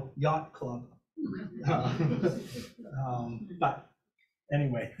Greenville Yacht Club. But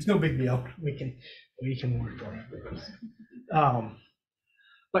anyway, it's no big deal. We can work on it.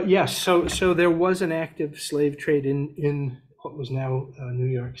 But yes, so there was an active slave trade in what was now New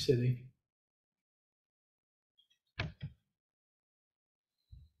York City.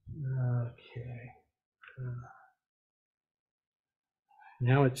 Okay.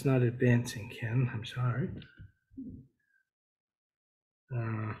 Now it's not advancing, Ken. I'm sorry.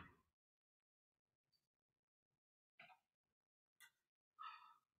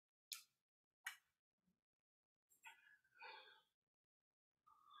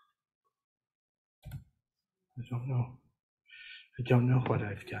 I don't know what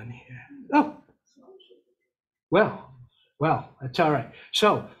I've done here. Oh, well, that's all right.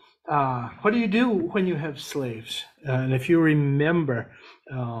 So, what do you do when you have slaves? And if you remember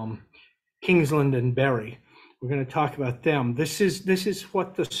Kingsland and Berry, we're going to talk about them. This is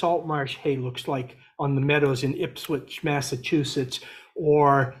what the salt marsh hay looks like on the meadows in Ipswich, Massachusetts,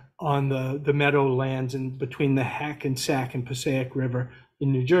 or on the meadowlands in between the Hackensack and Passaic River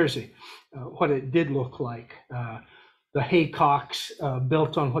in New Jersey. What it did look like. The haycocks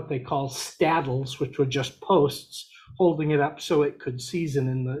built on what they call staddles, which were just posts, holding it up so it could season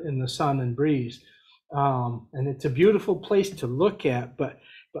in the sun and breeze. And it's a beautiful place to look at, but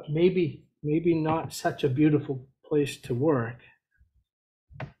maybe not such a beautiful place to work.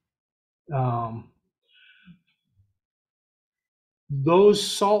 Those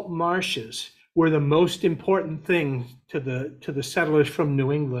salt marshes were the most important thing to the settlers from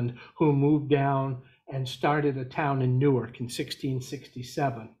New England who moved down and started a town in Newark in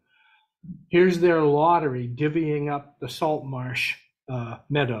 1667. Here's their lottery divvying up the salt marsh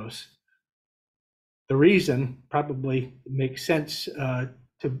meadows. The reason probably makes sense to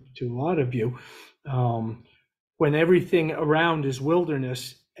a lot of you. When everything around is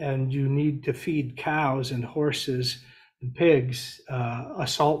wilderness and you need to feed cows and horses and pigs, a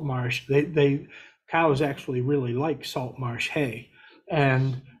salt marsh, cows actually really like salt marsh hay.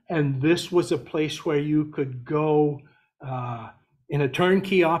 And this was a place where you could go in a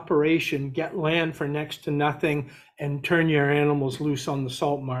turnkey operation, get land for next to nothing, and turn your animals loose on the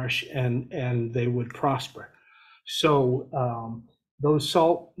salt marsh, and they would prosper. So those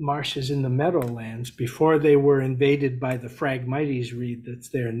salt marshes in the meadowlands, before they were invaded by the Phragmites reed that's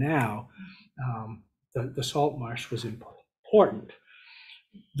there now, the salt marsh was important.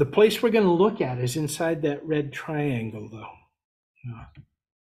 The place we're going to look at is inside that red triangle, though.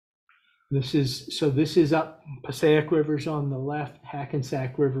 This is up Passaic River's on the left,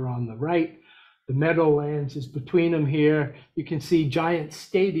 Hackensack River on the right. The Meadowlands is between them here. You can see Giant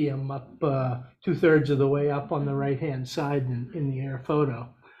Stadium up 2/3 of the way up on the right-hand side in the air photo.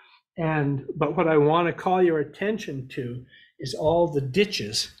 But what I want to call your attention to is all the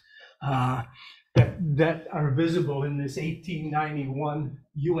ditches that are visible in this 1891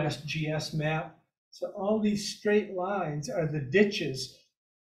 USGS map. So all these straight lines are the ditches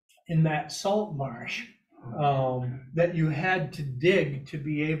in that salt marsh that you had to dig to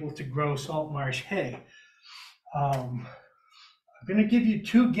be able to grow salt marsh hay. I'm going to give you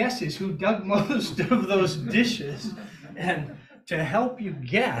two guesses who dug most of those ditches. And to help you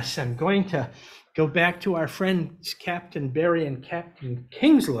guess, I'm going to go back to our friends Captain Berry and Captain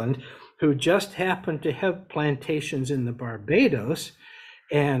Kingsland, who just happened to have plantations in the Barbados.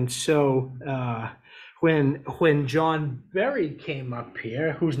 And so when John Berry came up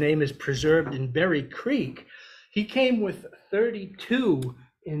here, whose name is preserved in Berry Creek, he came with 32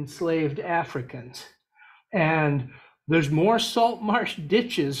 enslaved Africans. And there's more salt marsh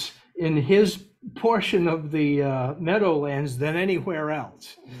ditches in his portion of the Meadowlands than anywhere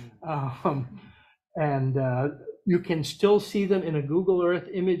else. You can still see them in a Google Earth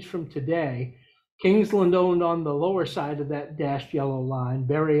image from today. Kingsland owned on the lower side of that dashed yellow line.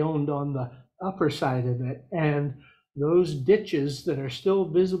 Berry owned on the upper side of it. And those ditches that are still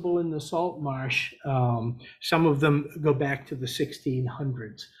visible in the salt marsh, some of them go back to the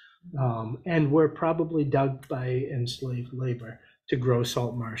 1600s and were probably dug by enslaved labor to grow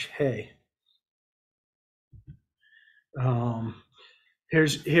salt marsh hay.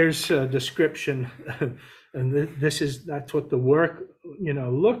 Here's a description, and that's what the work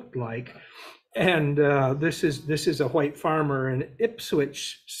looked like. And this is a white farmer in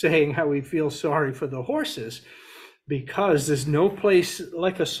Ipswich saying how he feels sorry for the horses, because there's no place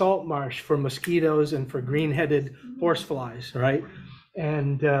like a salt marsh for mosquitoes and for green-headed horseflies, right?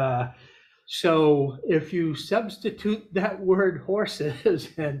 And so if you substitute that word horses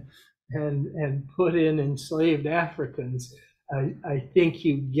and put in enslaved Africans, I think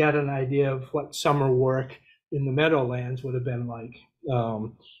you get an idea of what summer work in the Meadowlands would have been like.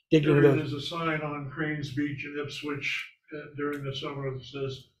 There's a sign on Cranes Beach in Ipswich during the summer that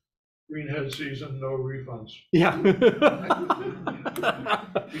says, "Greenhead season, no refunds." Yeah.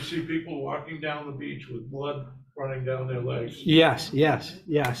 You see people walking down the beach with blood running down their legs. Yes.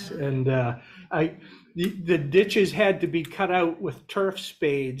 And the ditches had to be cut out with turf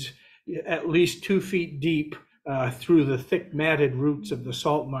spades at least 2 feet deep through the thick matted roots of the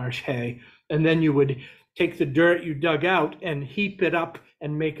salt marsh hay. And then you would take the dirt you dug out and heap it up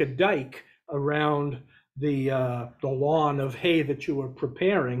and make a dike around the lawn of hay that you were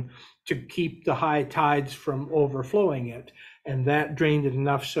preparing to keep the high tides from overflowing it. And that drained it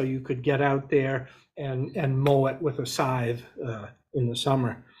enough so you could get out there and mow it with a scythe in the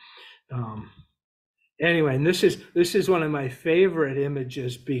summer. Anyway, and this is one of my favorite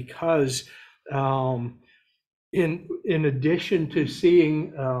images because in addition to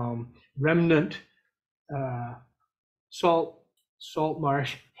seeing remnant salt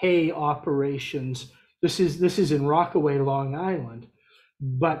marsh hay operations, this is in Rockaway, Long Island,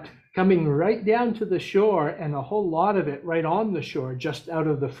 but coming right down to the shore, and a whole lot of it right on the shore, just out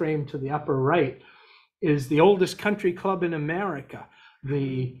of the frame to the upper right, is the oldest country club in America,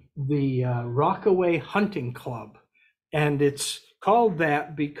 the Rockaway Hunting Club. And it's called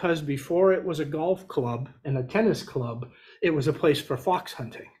that because before it was a golf club and a tennis club, it was a place for fox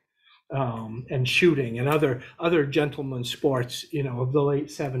hunting and shooting and other gentlemen's sports, of the late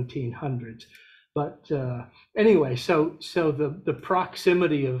 1700s. But anyway, so the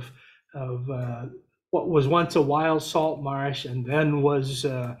proximity of what was once a wild salt marsh and then was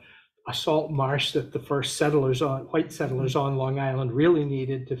a salt marsh that the first white settlers on Long Island really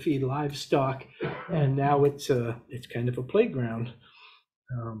needed to feed livestock, and now it's kind of a playground.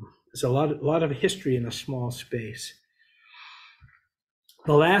 There's a lot of history in a small space.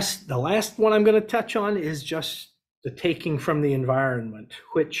 The last one I'm going to touch on is just the taking from the environment,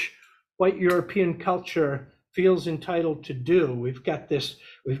 which white European culture feels entitled to do. We've got this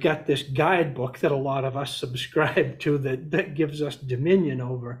guidebook that a lot of us subscribe to that gives us dominion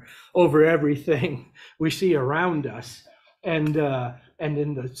over everything we see around us. And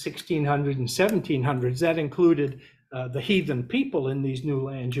in the 1600s and 1700s, that included the heathen people in these new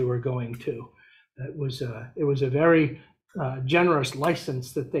lands you were going to. It was a very generous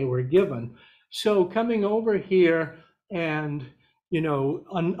license that they were given. So coming over here and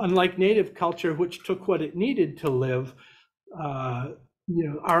unlike native culture, which took what it needed to live,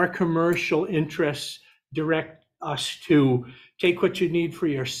 our commercial interests direct us to take what you need for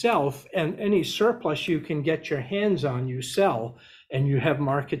yourself, and any surplus you can get your hands on, you sell, and you have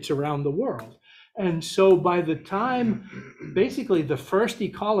markets around the world. And so by the time, basically the first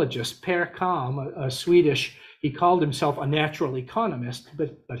ecologist, Per Kam, a Swedish, he called himself a natural economist,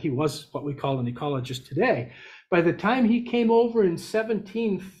 but he was what we call an ecologist today. By the time he came over in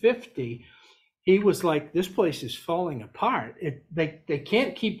 1750, he was like, this place is falling apart. They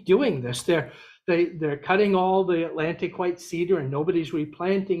can't keep doing this. They're cutting all the Atlantic white cedar and nobody's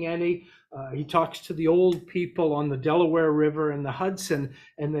replanting any. He talks to the old people on the Delaware River and the Hudson,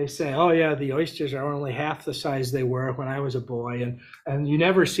 and they say, oh yeah, the oysters are only half the size they were when I was a boy, and you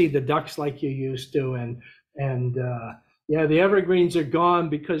never see the ducks like you used to, and yeah, the evergreens are gone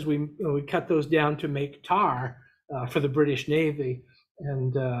because we cut those down to make tar for the British Navy,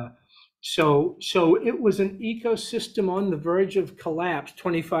 and so it was an ecosystem on the verge of collapse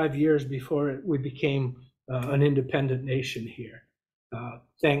 25 years before we became an independent nation here.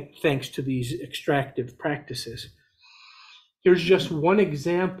 Thanks to these extractive practices. Here's just one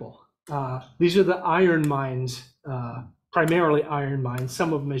example. These are the iron mines, primarily iron mines.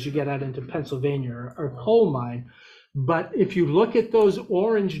 Some of them, as you get out into Pennsylvania, are coal mine. But if you look at those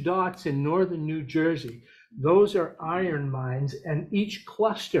orange dots in northern New Jersey, those are iron mines, and each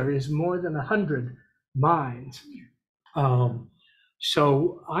cluster is more than 100 mines.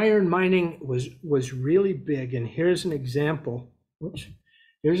 So iron mining was really big, and here's an example. Oops.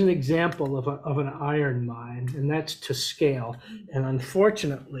 Here's an example of an iron mine, and that's to scale. And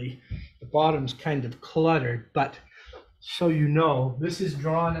unfortunately, the bottom's kind of cluttered, but so you know, this is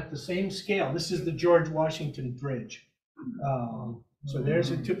drawn at the same scale. This is the George Washington Bridge. So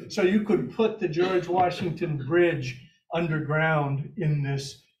there's so you could put the George Washington Bridge underground in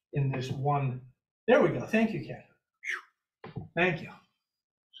this one. There we go. Thank you, Ken. Thank you.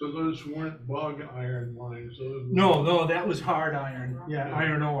 So those weren't bog iron mines? No, that was hard iron. Yeah,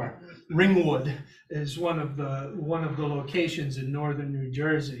 iron ore. Ringwood is one of the locations in northern New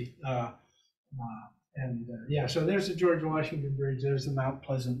Jersey. Yeah, so there's the George Washington Bridge. There's the Mount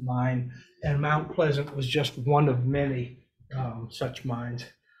Pleasant mine, and Mount Pleasant was just one of many such mines.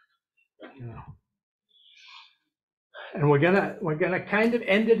 You know. And we're gonna kind of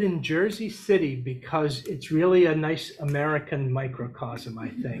end it in Jersey City because it's really a nice American microcosm, I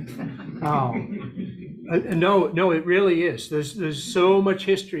think. No, it really is. There's so much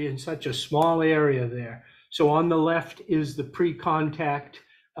history in such a small area there. So on the left is the pre-contact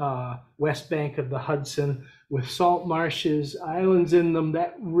west bank of the Hudson with salt marshes, islands in them.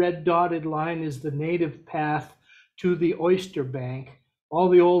 That red dotted line is the native path to the oyster bank. All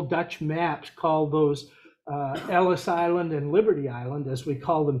the old Dutch maps call those Ellis Island and Liberty Island, as we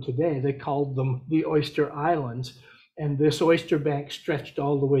call them today. They called them the Oyster Islands, and this oyster bank stretched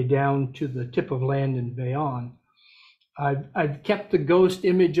all the way down to the tip of land in Bayonne. I've kept the ghost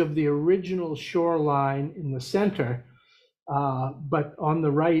image of the original shoreline in the center, but on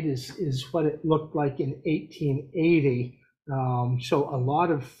the right is what it looked like in 1880. So a lot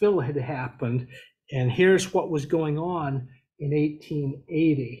of fill had happened, and here's what was going on in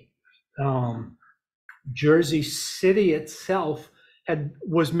 1880. Jersey City itself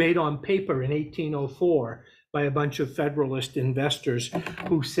was made on paper in 1804 by a bunch of Federalist investors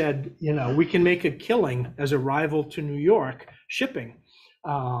who said, you know, we can make a killing as a rival to New York shipping,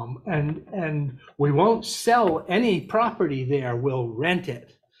 and we won't sell any property there. We'll rent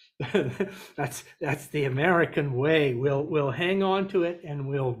it. That's the American way. We'll hang on to it and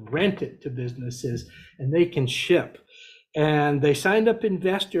we'll rent it to businesses, and they can ship. And they signed up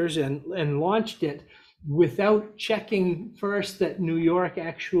investors and launched it without checking first that New York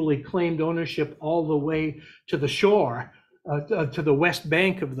actually claimed ownership all the way to the shore, to the west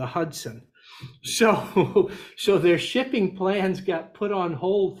bank of the Hudson. So their shipping plans got put on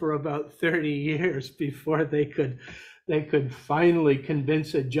hold for about 30 years before they could finally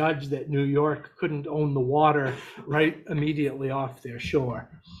convince a judge that New York couldn't own the water right immediately off their shore.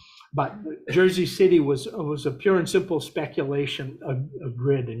 But Jersey City was a pure and simple speculation, a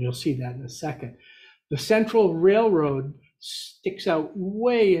grid, and you'll see that in a second. The Central Railroad sticks out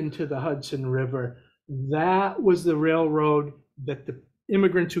way into the Hudson River. That was the railroad that the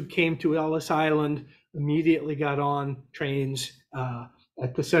immigrants who came to Ellis Island immediately got on trains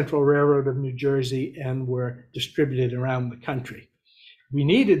at the Central Railroad of New Jersey and were distributed around the country. We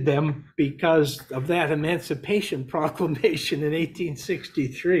needed them because of that Emancipation Proclamation in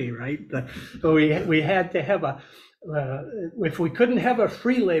 1863, right? We had to have if we couldn't have a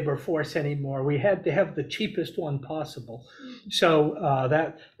free labor force anymore, we had to have the cheapest one possible. So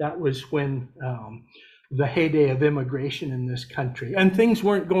that was when the heyday of immigration in this country, and things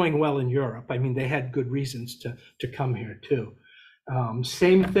weren't going well in Europe. I mean, they had good reasons to come here too.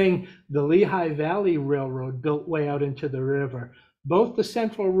 Same thing, the Lehigh Valley Railroad built way out into the river. both the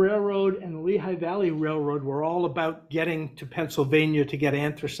Central Railroad and the Lehigh Valley Railroad were all about getting to Pennsylvania to get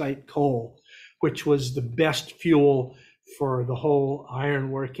anthracite coal, which was the best fuel for the whole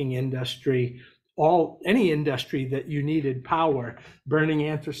ironworking industry. Any industry that you needed power, burning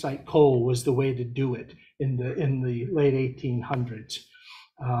anthracite coal was the way to do it in the late 1800s.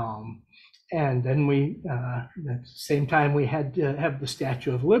 And then at the same time, we had to have the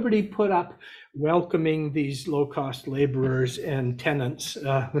Statue of Liberty put up, welcoming these low-cost laborers and tenants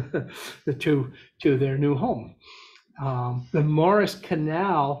to their new home. The Morris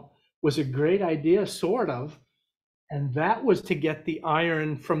Canal was a great idea, sort of, and that was to get the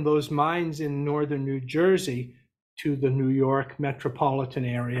iron from those mines in northern New Jersey to the New York metropolitan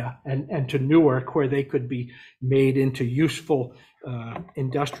area and to Newark, where they could be made into useful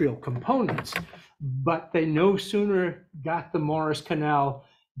industrial components. But they no sooner got the Morris Canal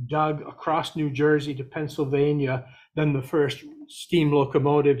dug across New Jersey to Pennsylvania than the first steam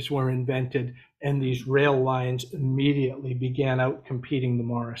locomotives were invented, and these rail lines immediately began out competing the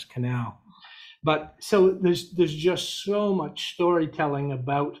Morris Canal. But so there's just so much storytelling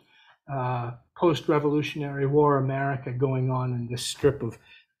about post-Revolutionary War America going on in this strip of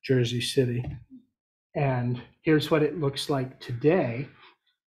Jersey City. And here's what it looks like today.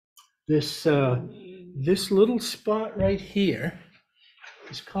 This little spot right here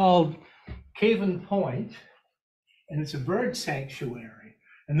is called Caven Point, and it's a bird sanctuary.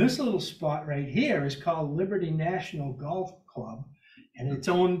 And this little spot right here is called Liberty National Golf Club, and it's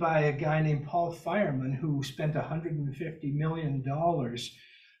owned by a guy named Paul Fireman, who spent $150 million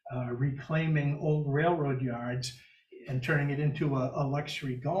reclaiming old railroad yards and turning it into a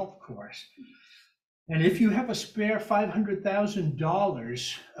luxury golf course. And if you have a spare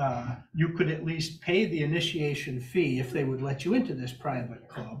 $500,000, you could at least pay the initiation fee if they would let you into this private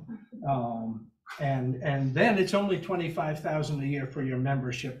club. And then it's only $25,000 a year for your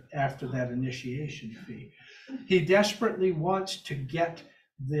membership after that initiation fee. He desperately wants to get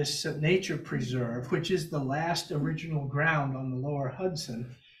this nature preserve, which is the last original ground on the lower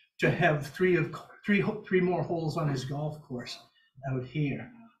Hudson, to have three more holes on his golf course out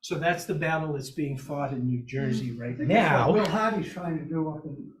here. So that's the battle that's being fought in New Jersey right now. Will Hardy's trying to do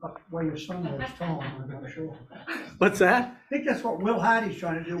up where your son was, Tom, I'm not sure. What's that? I think that's what Will Hardy's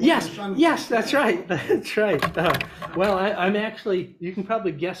trying to do. Yes, that's right. That's right. Well, I'm actually, you can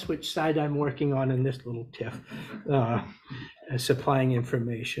probably guess which side I'm working on in this little tiff, supplying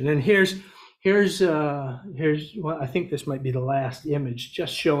information. And here's well, I think this might be the last image,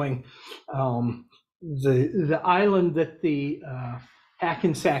 just showing the island that the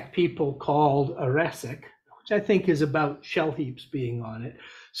Hackensack people called Aresic, which I think is about shell heaps being on it,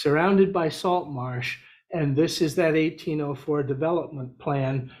 surrounded by salt marsh. And this is that 1804 development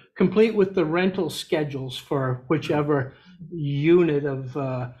plan, complete with the rental schedules for whichever unit of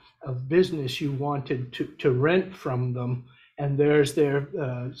business you wanted to rent from them. And there's their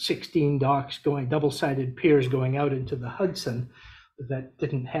 16 docks going, double-sided piers going out into the Hudson. That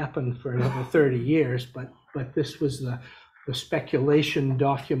didn't happen for another 30 years, but this was the speculation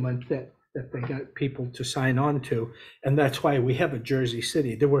document that they got people to sign on to. And that's why we have a Jersey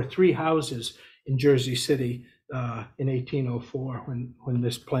City. There were 3 houses in Jersey City in 1804 when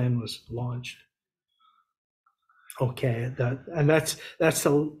this plan was launched. Okay, I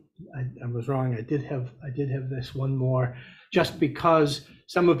was wrong. I did have this one more, just because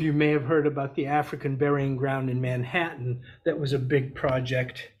some of you may have heard about the African burying ground in Manhattan. That was a big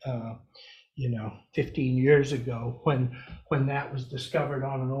project, 15 years ago when that was discovered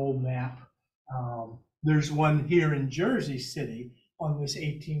on an old map. There's one here in Jersey City on this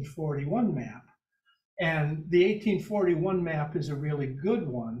 1841 map. And the 1841 map is a really good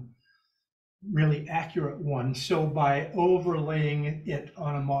one, really accurate one. So by overlaying it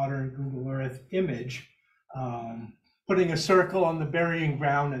on a modern Google Earth image, putting a circle on the burying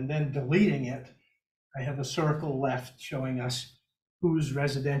ground and then deleting it, I have a circle left showing us whose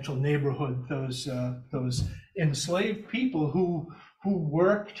residential neighborhood those enslaved people who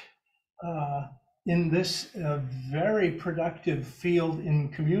worked in this very productive field in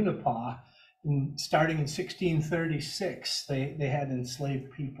Communipaw. Starting in 1636, they had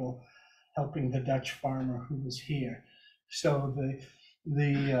enslaved people helping the Dutch farmer who was here. So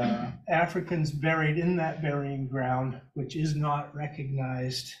the Africans buried in that burying ground, which is not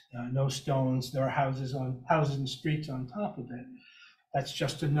recognized, no stones. There are houses and streets on top of it. That's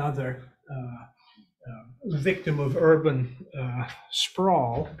just another victim of urban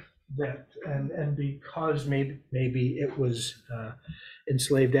sprawl. And because maybe it was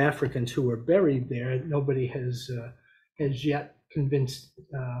enslaved Africans who were buried there, nobody has yet convinced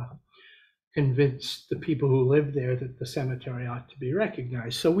convince the people who live there that the cemetery ought to be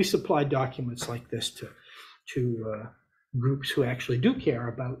recognized. So we supply documents like this to groups who actually do care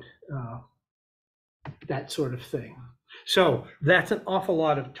about that sort of thing. So that's an awful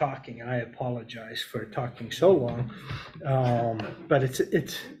lot of talking, and I apologize for talking so long. But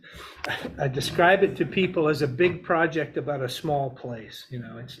I describe it to people as a big project about a small place. You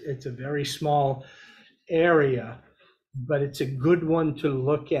know, it's a very small area, but it's a good one to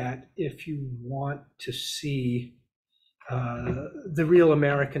look at if you want to see the real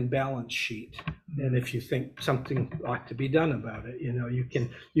American balance sheet. And if you think something ought to be done about it, you know, you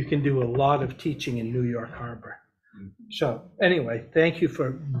can do a lot of teaching in New York Harbor. So anyway, thank you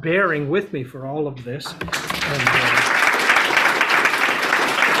for bearing with me for all of this. And,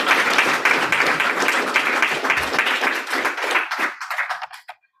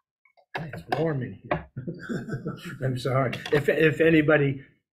 it's warm in here. I'm sorry. If anybody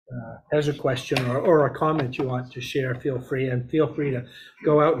has a question or a comment you want to share, feel free, and feel free to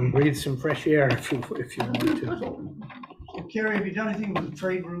go out and breathe some fresh air if you want to. Kerry, have you done anything with the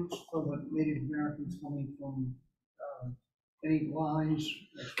trade routes for the Native Americans coming from any lines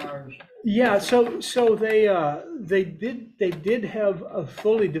as far as? Yeah, so they did have a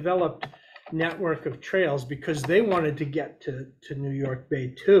fully developed network of trails because they wanted to get to New York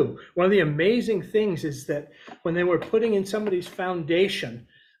Bay too. One of the amazing things is that when they were putting in somebody's foundation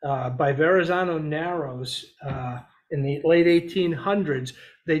by Verrazano Narrows in the late 1800s,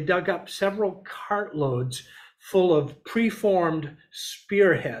 they dug up several cartloads full of preformed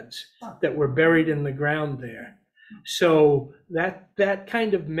spearheads that were buried in the ground there. So that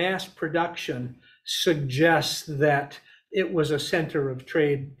kind of mass production suggests that it was a center of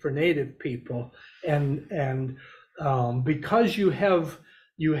trade for Native people, and because you have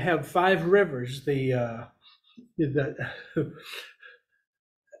 5 rivers,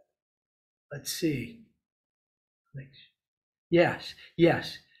 let's see, yes,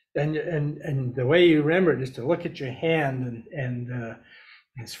 and the way you remember it is to look at your hand and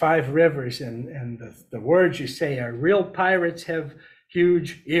it's 5 rivers, and the words you say are: real pirates have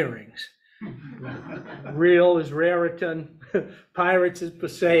huge earrings. Real is Raritan, pirates is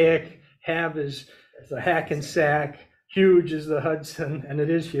Passaic, have is the Hackensack, huge is the Hudson, and it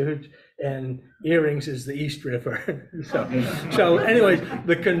is huge, and earrings is the East River. so anyways,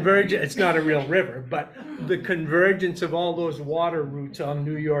 the convergence, it's not a real river, but the convergence of all those water routes on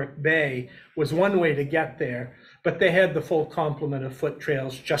New York Bay was one way to get there. But they had the full complement of foot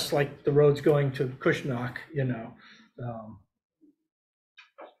trails, just like the roads going to Cushnock, you know.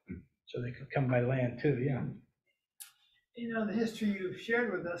 So they could come by land too, yeah. You know, the history you've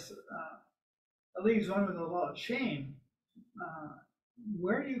shared with us leaves one with a lot of shame.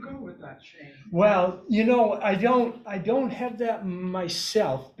 Where do you go with that shame? Well, you know, I don't have that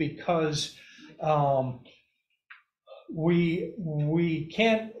myself because we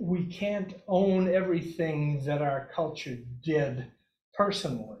can't own everything that our culture did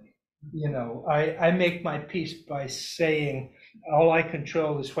personally. You know, I make my peace by saying all I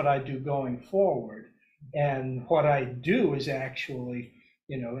control is what I do going forward, and what I do is actually,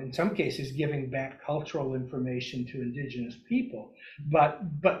 you know, in some cases giving back cultural information to indigenous people. But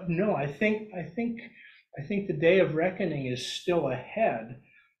no, I think the day of reckoning is still ahead.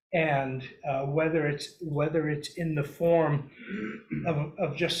 And whether it's in the form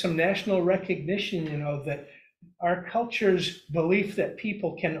of just some national recognition, you know, that our culture's belief that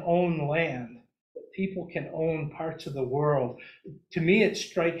people can own land, that people can own parts of the world, to me it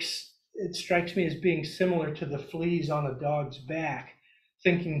strikes me as being similar to the fleas on a dog's back,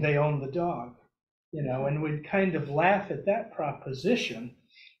 thinking they own the dog, you know, and we'd kind of laugh at that proposition.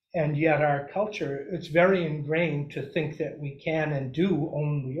 And yet our culture, it's very ingrained to think that we can and do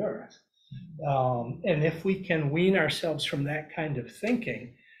own the earth. And if we can wean ourselves from that kind of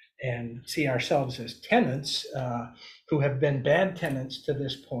thinking and see ourselves as tenants who have been bad tenants to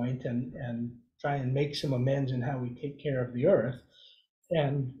this point, and try and make some amends in how we take care of the earth,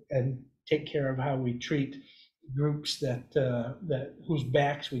 and take care of how we treat groups that whose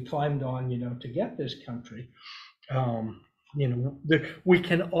backs we climbed on, you know, to get this country. You know, we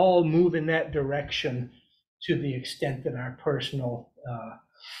can all move in that direction to the extent that our personal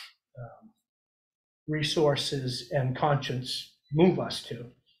resources and conscience move us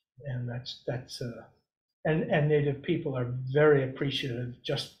to, and and Native people are very appreciative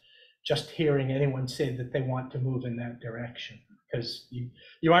just hearing anyone say that they want to move in that direction, because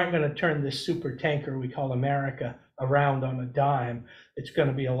you aren't going to turn this super tanker we call America around on a dime. It's going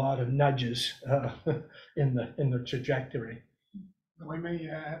to be a lot of nudges in the trajectory. We may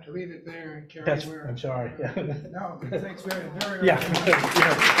have to leave it there and carry. I'm sorry. No, thanks very, very Yeah. much.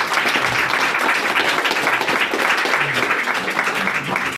 Yeah.